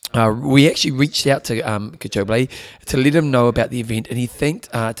 we actually reached out to Kochobli to let him know about the event, and he thanked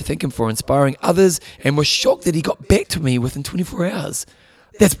to thank him for inspiring others, and was shocked that he got back to me within 24 hours.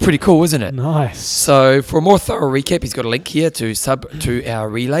 That's pretty cool, isn't it? Nice. So for a more thorough recap, he's got a link here to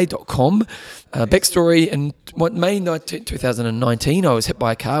sub2hourrelay.com. Backstory, in May 2019, I was hit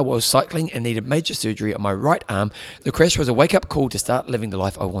by a car while cycling and needed major surgery on my right arm. The crash was a wake-up call to start living the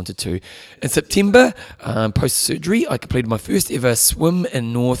life I wanted to. In September, post-surgery, I completed my first ever swim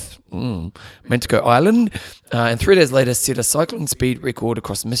in North Mantico Island, and 3 days later set a cycling speed record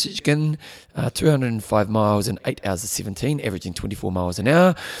across Michigan, 205 miles in 8 hours and 17, averaging 24 miles an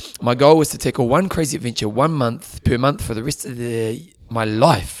hour. My goal was to tackle one crazy adventure per month for the rest of my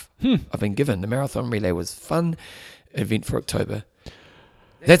life. I've been given. The marathon relay was fun event for October.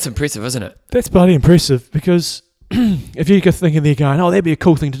 That's impressive, isn't it? That's bloody impressive, because if you're thinking there going, that'd be a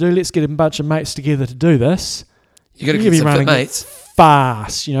cool thing to do, let's get a bunch of mates together to do this. You got to get some fit mates.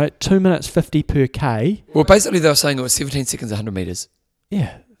 Fast, 2 minutes 50 per K. Well, basically they were saying it was 17 seconds 100 metres.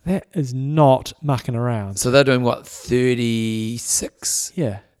 Yeah, that is not mucking around. So they're doing what, 36?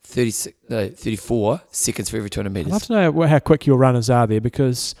 Yeah. 34 seconds for every 200 metres. I'd love to know how quick your runners are there,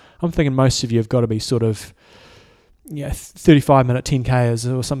 because I'm thinking most of you have got to be sort of 35-minute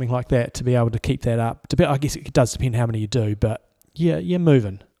 10Ks or something like that to be able to keep that up. I guess it does depend how many you do, but yeah, you're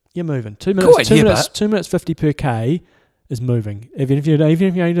moving. 2 minutes, cool idea, 2 minutes 50 per K is moving. Even if you're only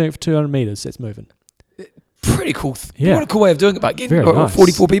doing it for 200 metres, that's moving. Pretty cool. Yeah. What a cool way of doing it, but getting nice.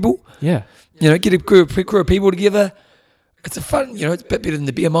 44 people. Yeah. Get a crew of people together. It's a fun, it's a bit better than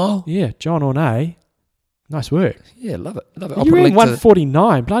the beer mile. Yeah, John Ornay, nice work. Yeah, love it. You ran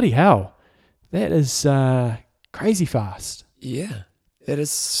 1:49, bloody hell. That is crazy fast. Yeah, that is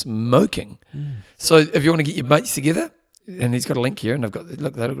smoking. So if you want to get your mates together, and he's got a link here, and I've got,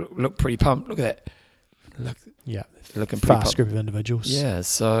 look, they look pretty pumped. Look at that. Yeah, looking pretty fast pumped. Group of individuals. Yeah,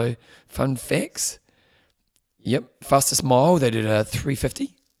 so fun facts. Yep, fastest mile, they did a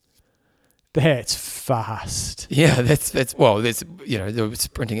 3:50. That's fast. Yeah, that's they were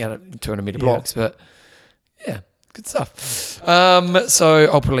sprinting out at 200 metre blocks, but yeah, good stuff. So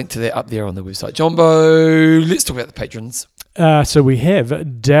I'll put a link to that up there on the website. Jumbo, let's talk about the patrons. So we have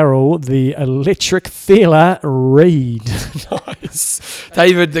Daryl, the electric Thela Reed. Nice.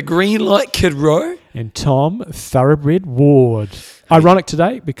 David, the green light Kid Rowe. And Tom, Thoroughbred Ward. Ironic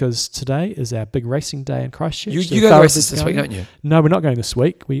today, because today is our big racing day in Christchurch. You go to races this week, don't you? No, we're not going this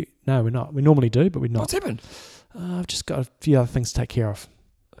week. No, we're not. We normally do, but we're not. What's happened? I've just got a few other things to take care of.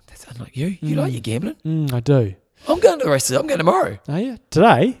 That's unlike you. You like your gambling? I do. I'm going to the races. I'm going tomorrow. Oh, yeah?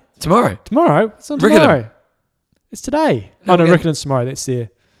 Today? Tomorrow. It's on tomorrow. It's today. No, Rickenham's tomorrow. That's their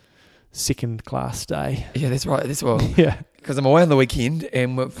second class day. Yeah, that's right. That's well. Yeah. Because I'm away on the weekend,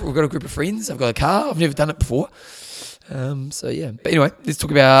 and we've got a group of friends. I've got a car. I've never done it before. So yeah, but anyway, let's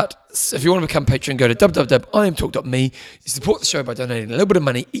talk about, if you want to become a patron, go to www.imtalk.me. You support the show by donating a little bit of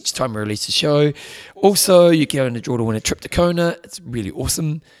money each time we release the show. Also, you get in the draw to win a trip to Kona. It's really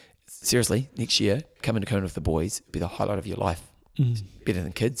awesome. Seriously, next year, coming to Kona with the boys, it'll be the highlight of your life. It's better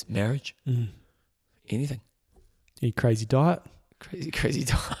than kids, marriage, anything. Eat crazy diet. Crazy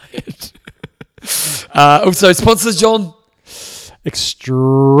diet. Also, sponsors, John.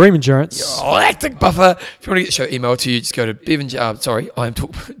 Extreme Endurance. Lactic Buffer. If you want to get the show emailed to you, just go to imtalk.me.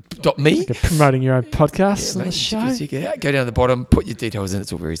 Promoting your own podcast on the show. Go down the bottom, put your details in.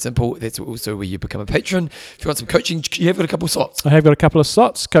 It's all very simple. That's also where you become a patron. If you want some coaching, you have got a couple of slots. I have got a couple of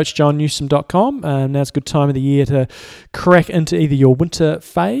slots. CoachJohnNewsom.com. Now's a good time of the year to crack into either your winter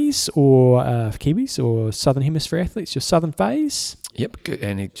phase or Kiwis or Southern Hemisphere athletes, your southern phase. Yep, good.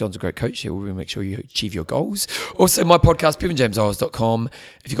 And John's a great coach. He will make sure you achieve your goals. Also, my podcast, bevanjameseyles.com.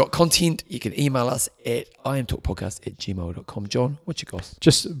 If you've got content, you can email us at imtalkpodcast@gmail.com. John, what's your goss?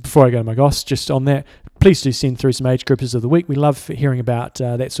 Just before I go to my goss, just on that, please do send through some age groupers of the week. We love hearing about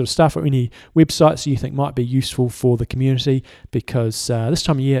that sort of stuff, or any websites you think might be useful for the community, because this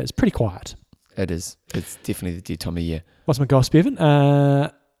time of year is pretty quiet. It is. It's definitely the dead time of year. What's my goss, Bevan?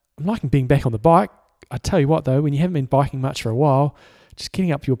 I'm liking being back on the bike. I tell you what, though, when you haven't been biking much for a while, just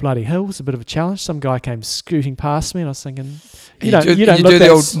getting up your bloody hill was a bit of a challenge. Some guy came scooting past me, and I was thinking, You don't do look the that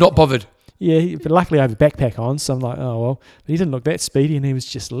old not bothered. yeah, but luckily I have a backpack on, so I'm like, oh well. But he didn't look that speedy, and he was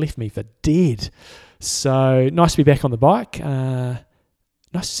just left me for dead. So nice to be back on the bike.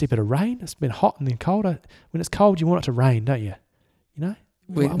 Nice to see a bit of rain. It's been hot and then colder. When it's cold, you want it to rain, don't you? You know,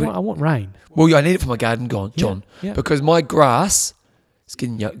 I want rain. Well, yeah, I need it for my garden, John, Yeah. because my grass is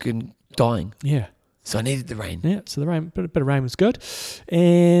getting dying. Yeah. So I needed the rain. Yeah, so the rain, bit of rain was good.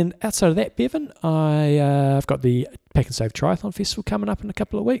 And outside of that, Bevan, I've got the Pack and Save Triathlon Festival coming up in a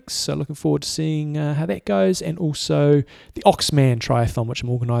couple of weeks. So looking forward to seeing how that goes. And also the Oxman Triathlon, which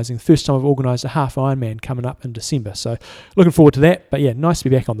I'm organising. The first time I've organised a half Ironman coming up in December. So looking forward to that. But yeah, nice to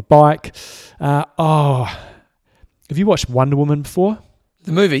be back on the bike. Have you watched Wonder Woman before?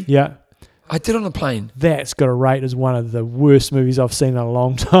 The movie? Yeah. I did on a plane. That's got a rate as one of the worst movies I've seen in a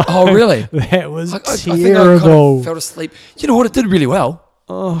long time. Oh, really? That was I terrible. think I kind of fell asleep. You know what? It did really well.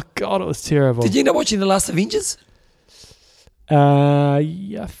 Oh, God, it was terrible. Did you end up watching The Last Avengers?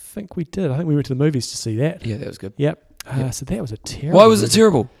 Yeah, I think we did. I think we went to the movies to see that. Yeah, that was good. Yep. Yeah. So that was a terrible. Why was it movie.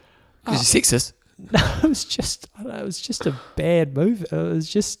 terrible? Because you're sexist. No, it was just. I don't know, it was just a bad movie. It was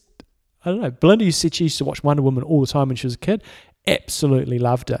just. I don't know. Belinda said she used to watch Wonder Woman all the time when she was a kid. Absolutely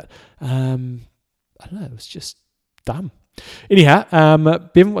loved it. I don't know. It was just dumb. Anyhow,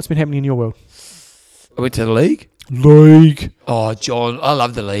 Bevan, what's been happening in your world? I went to the league. League. Oh, John, I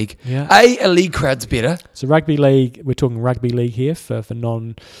love the league. Yeah. A league crowd's better. So rugby league. We're talking rugby league here for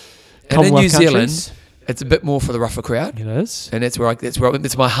non. And in New Zealand, countries. it's a bit more for the rougher crowd. It is. And that's where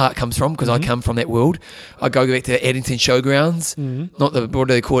my heart comes from, because I come from that world. I go back to the Addington Showgrounds, not the, what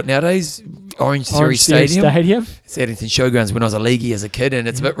do they call it nowadays? Orange Theory Stadium. It's Addington Showgrounds when I was a leaguey as a kid, and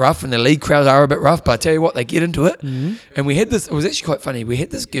it's a bit rough, and the league crowds are a bit rough, but I tell you what, they get into it. And we had this, it was actually quite funny, we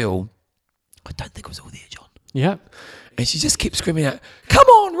had this girl, I don't think it was all there, John. Yeah. And she just kept screaming out, "Come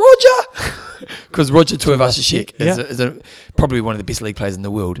on, Roger!" Because Roger Tuivasa-Sheck is probably one of the best league players in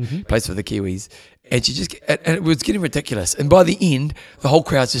the world, plays for the Kiwis. And she just, and it was getting ridiculous. And by the end, the whole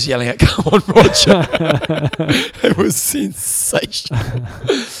crowd's just yelling out, "Come on, Roger!" It was sensational.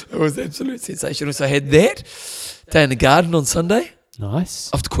 It was absolutely sensational. So I had that day in the garden on Sunday. Nice.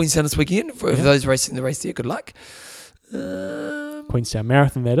 Off to Queenstown this weekend. For those racing the race there, good luck. Queenstown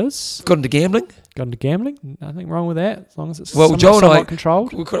Marathon, that is. Got into gambling. Got into gambling. Nothing wrong with that, as long as it's Joe and I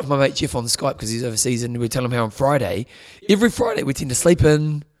controlled. We caught up with my mate Jeff on Skype because he's overseas, and we tell him how on Friday, every Friday we tend to sleep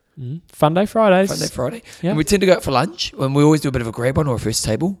in. Fun Day Fridays. Fun Day Friday. Yeah. And we tend to go out for lunch, and we always do a bit of a grab on or a first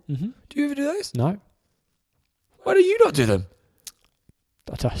table. Do you ever do those? No, Why do you not do them?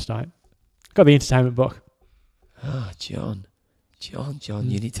 I just don't. Got the entertainment book. Oh, John,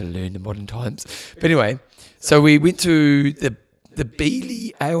 you need to learn the modern times. But anyway, so we went to the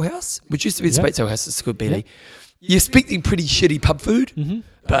Beeley Ale House, which used to be the Spates Ale House. It's called Beeley. You're expecting pretty shitty pub food,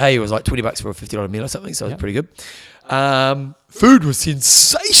 but hey, it was like $20 for a $50 meal or something, so it was pretty good. Food was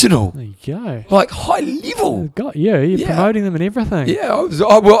sensational. There you go. Like high level. Got you. You're promoting them and everything. Yeah,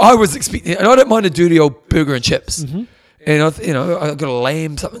 I was expecting, and I don't mind a dirty old burger and chips. And I got a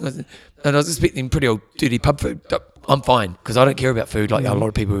lamb something, and I was expecting pretty old dirty pub food. I'm fine because I don't care about food like a lot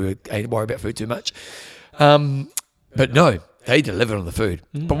of people who worry about food too much. But no, they delivered on the food.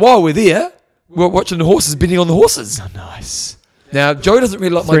 But while we're there, we're watching the horses, bidding on the horses. Oh, nice. Now Joe doesn't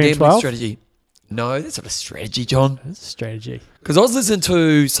really like my 3 and gambling 12? strategy. No, that's not a strategy, John. That's a strategy. Because I was listening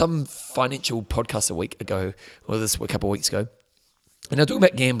to some financial podcast a week ago, or a couple of weeks ago, and they're talking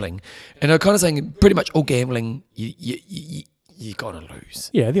about gambling, and they're kind of saying pretty much all gambling, you're gonna lose.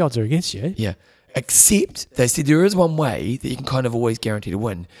 Yeah, the odds are against you. Yeah, except they said there is one way that you can kind of always guarantee to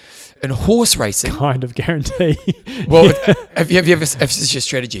win. In horse racing, Kind of guarantee. well, if this is your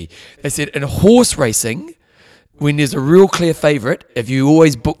strategy, they said in horse racing, when there's a real clear favourite, if you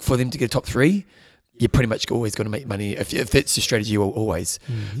always book for them to get top 3, you're pretty much always going to make money. If that's your strategy, always.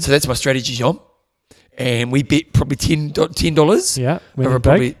 So that's my strategy, John. And we bet probably $10. Yeah, over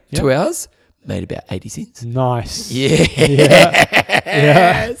probably 2 hours. Made about 80 cents. Nice. Yeah.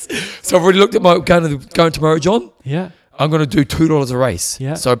 Yeah. So I've already looked at my going tomorrow, John. Yeah. I'm going to do $2 a race.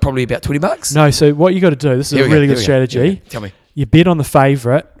 Yeah. So probably about $20. No, so what you got to do, this is Here a we really go, good here we go. strategy. Yeah. Tell me. You bet on the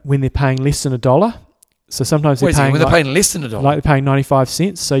favourite when they're paying less than $1. So sometimes they're paying When they're paying less than $1. like they're paying 95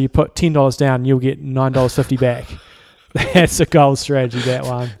 cents. So you put $10 down and you'll get $9.50 back. That's a gold strategy, that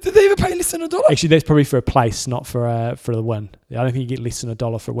one. Did they ever pay less than $1? Actually, that's probably for a place, not for the win. I don't think you get less than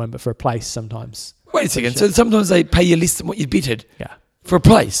 $1 for a win, but for a place sometimes. Wait a second. So sometimes they pay you less than what you betted Yeah. for a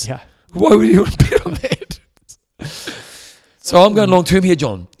place. Yeah. Why would you want to bet on that? So I'm going long term here,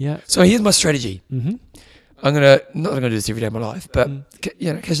 John. Yeah. So here's my strategy. I'm not going to do this every day of my life, but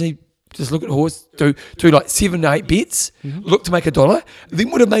occasionally Just look at horse, do like 7 to 8 bets, look to make $1, then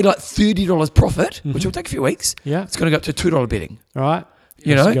would have made like $30 profit, which will take a few weeks. Yeah. It's going to go up to $2 betting. All right.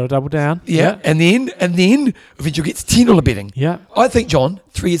 You So know? you got to double down. Yeah. And then eventually gets $10 betting. Yeah. I think, John,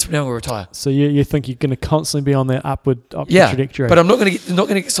 3 years from now we'll retire. So you think you're going to constantly be on that upward Yeah. trajectory? But I'm not going to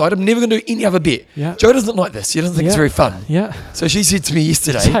get excited. I'm never going to do any other bet. Yeah. Jo doesn't like this. She doesn't think it's Yeah. very fun. Yeah. So she said to me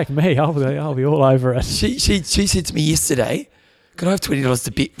yesterday. Take me. I'll be all over it. She said to me yesterday, "Can I have $20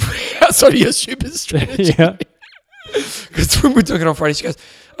 to bet outside of your super strategy?" Yeah. Because when we were talking on Friday, she goes,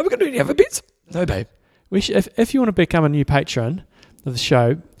 "Are we going to do any other bets?" No, babe. We should, if you want to become a new patron of the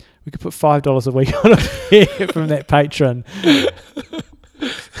show, we could put $5 a week on it from that patron.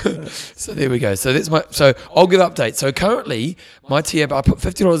 So there we go. So that's my. So I'll give updates. So currently, my TAB, I put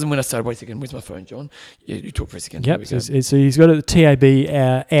 $50 in when I started. Wait a second. Where's my phone, John? Yeah, you talk for a second. Here Yep. we go. So he's got a TAB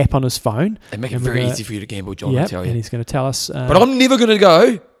app on his phone. They make it and we're very gonna- easy for you to gamble, John. I Yep. tell And you. he's going to tell us. But I'm never going to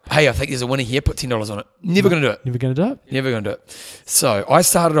go. Hey, I think there's a winner here. Put $10 on it. Never going to do it. never going to do it. Never going to do it. So I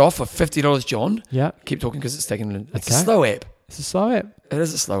started off with $50, John. Yeah. Keep talking because it's taking. It's a Okay. slow app. It's a slow app. It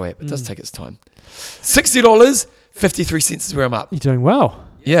is a slow app. It does take its time. $60, 53 cents is where I'm up. You're doing well.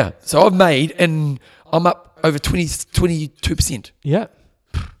 Yeah. So I've made, and I'm up over 22%. Yeah.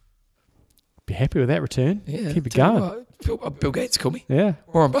 Be happy with that return. Yeah. Keep it tell you going. what, Bill Gates called me. Yeah.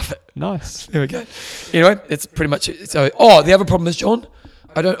 Warren Buffett. Nice. There we go. Anyway, that's pretty much it. So, the other problem is, John,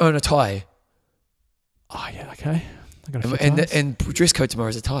 I don't own a tie. Oh, yeah. Okay. I got a few And ties. and dress code tomorrow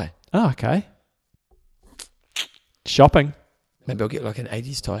is a tie. Oh, okay. Shopping. Maybe I'll get like an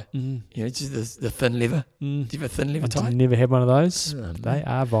 80s tie. Mm. You know, just the thin leather. Mm. Do you have a thin leather I've tie? never had one of those. Oh, They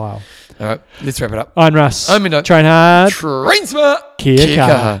are vile. All right, let's wrap it up. I'm Russ. I'm in Train hard. Train smart. Kia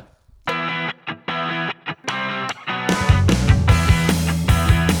kaha.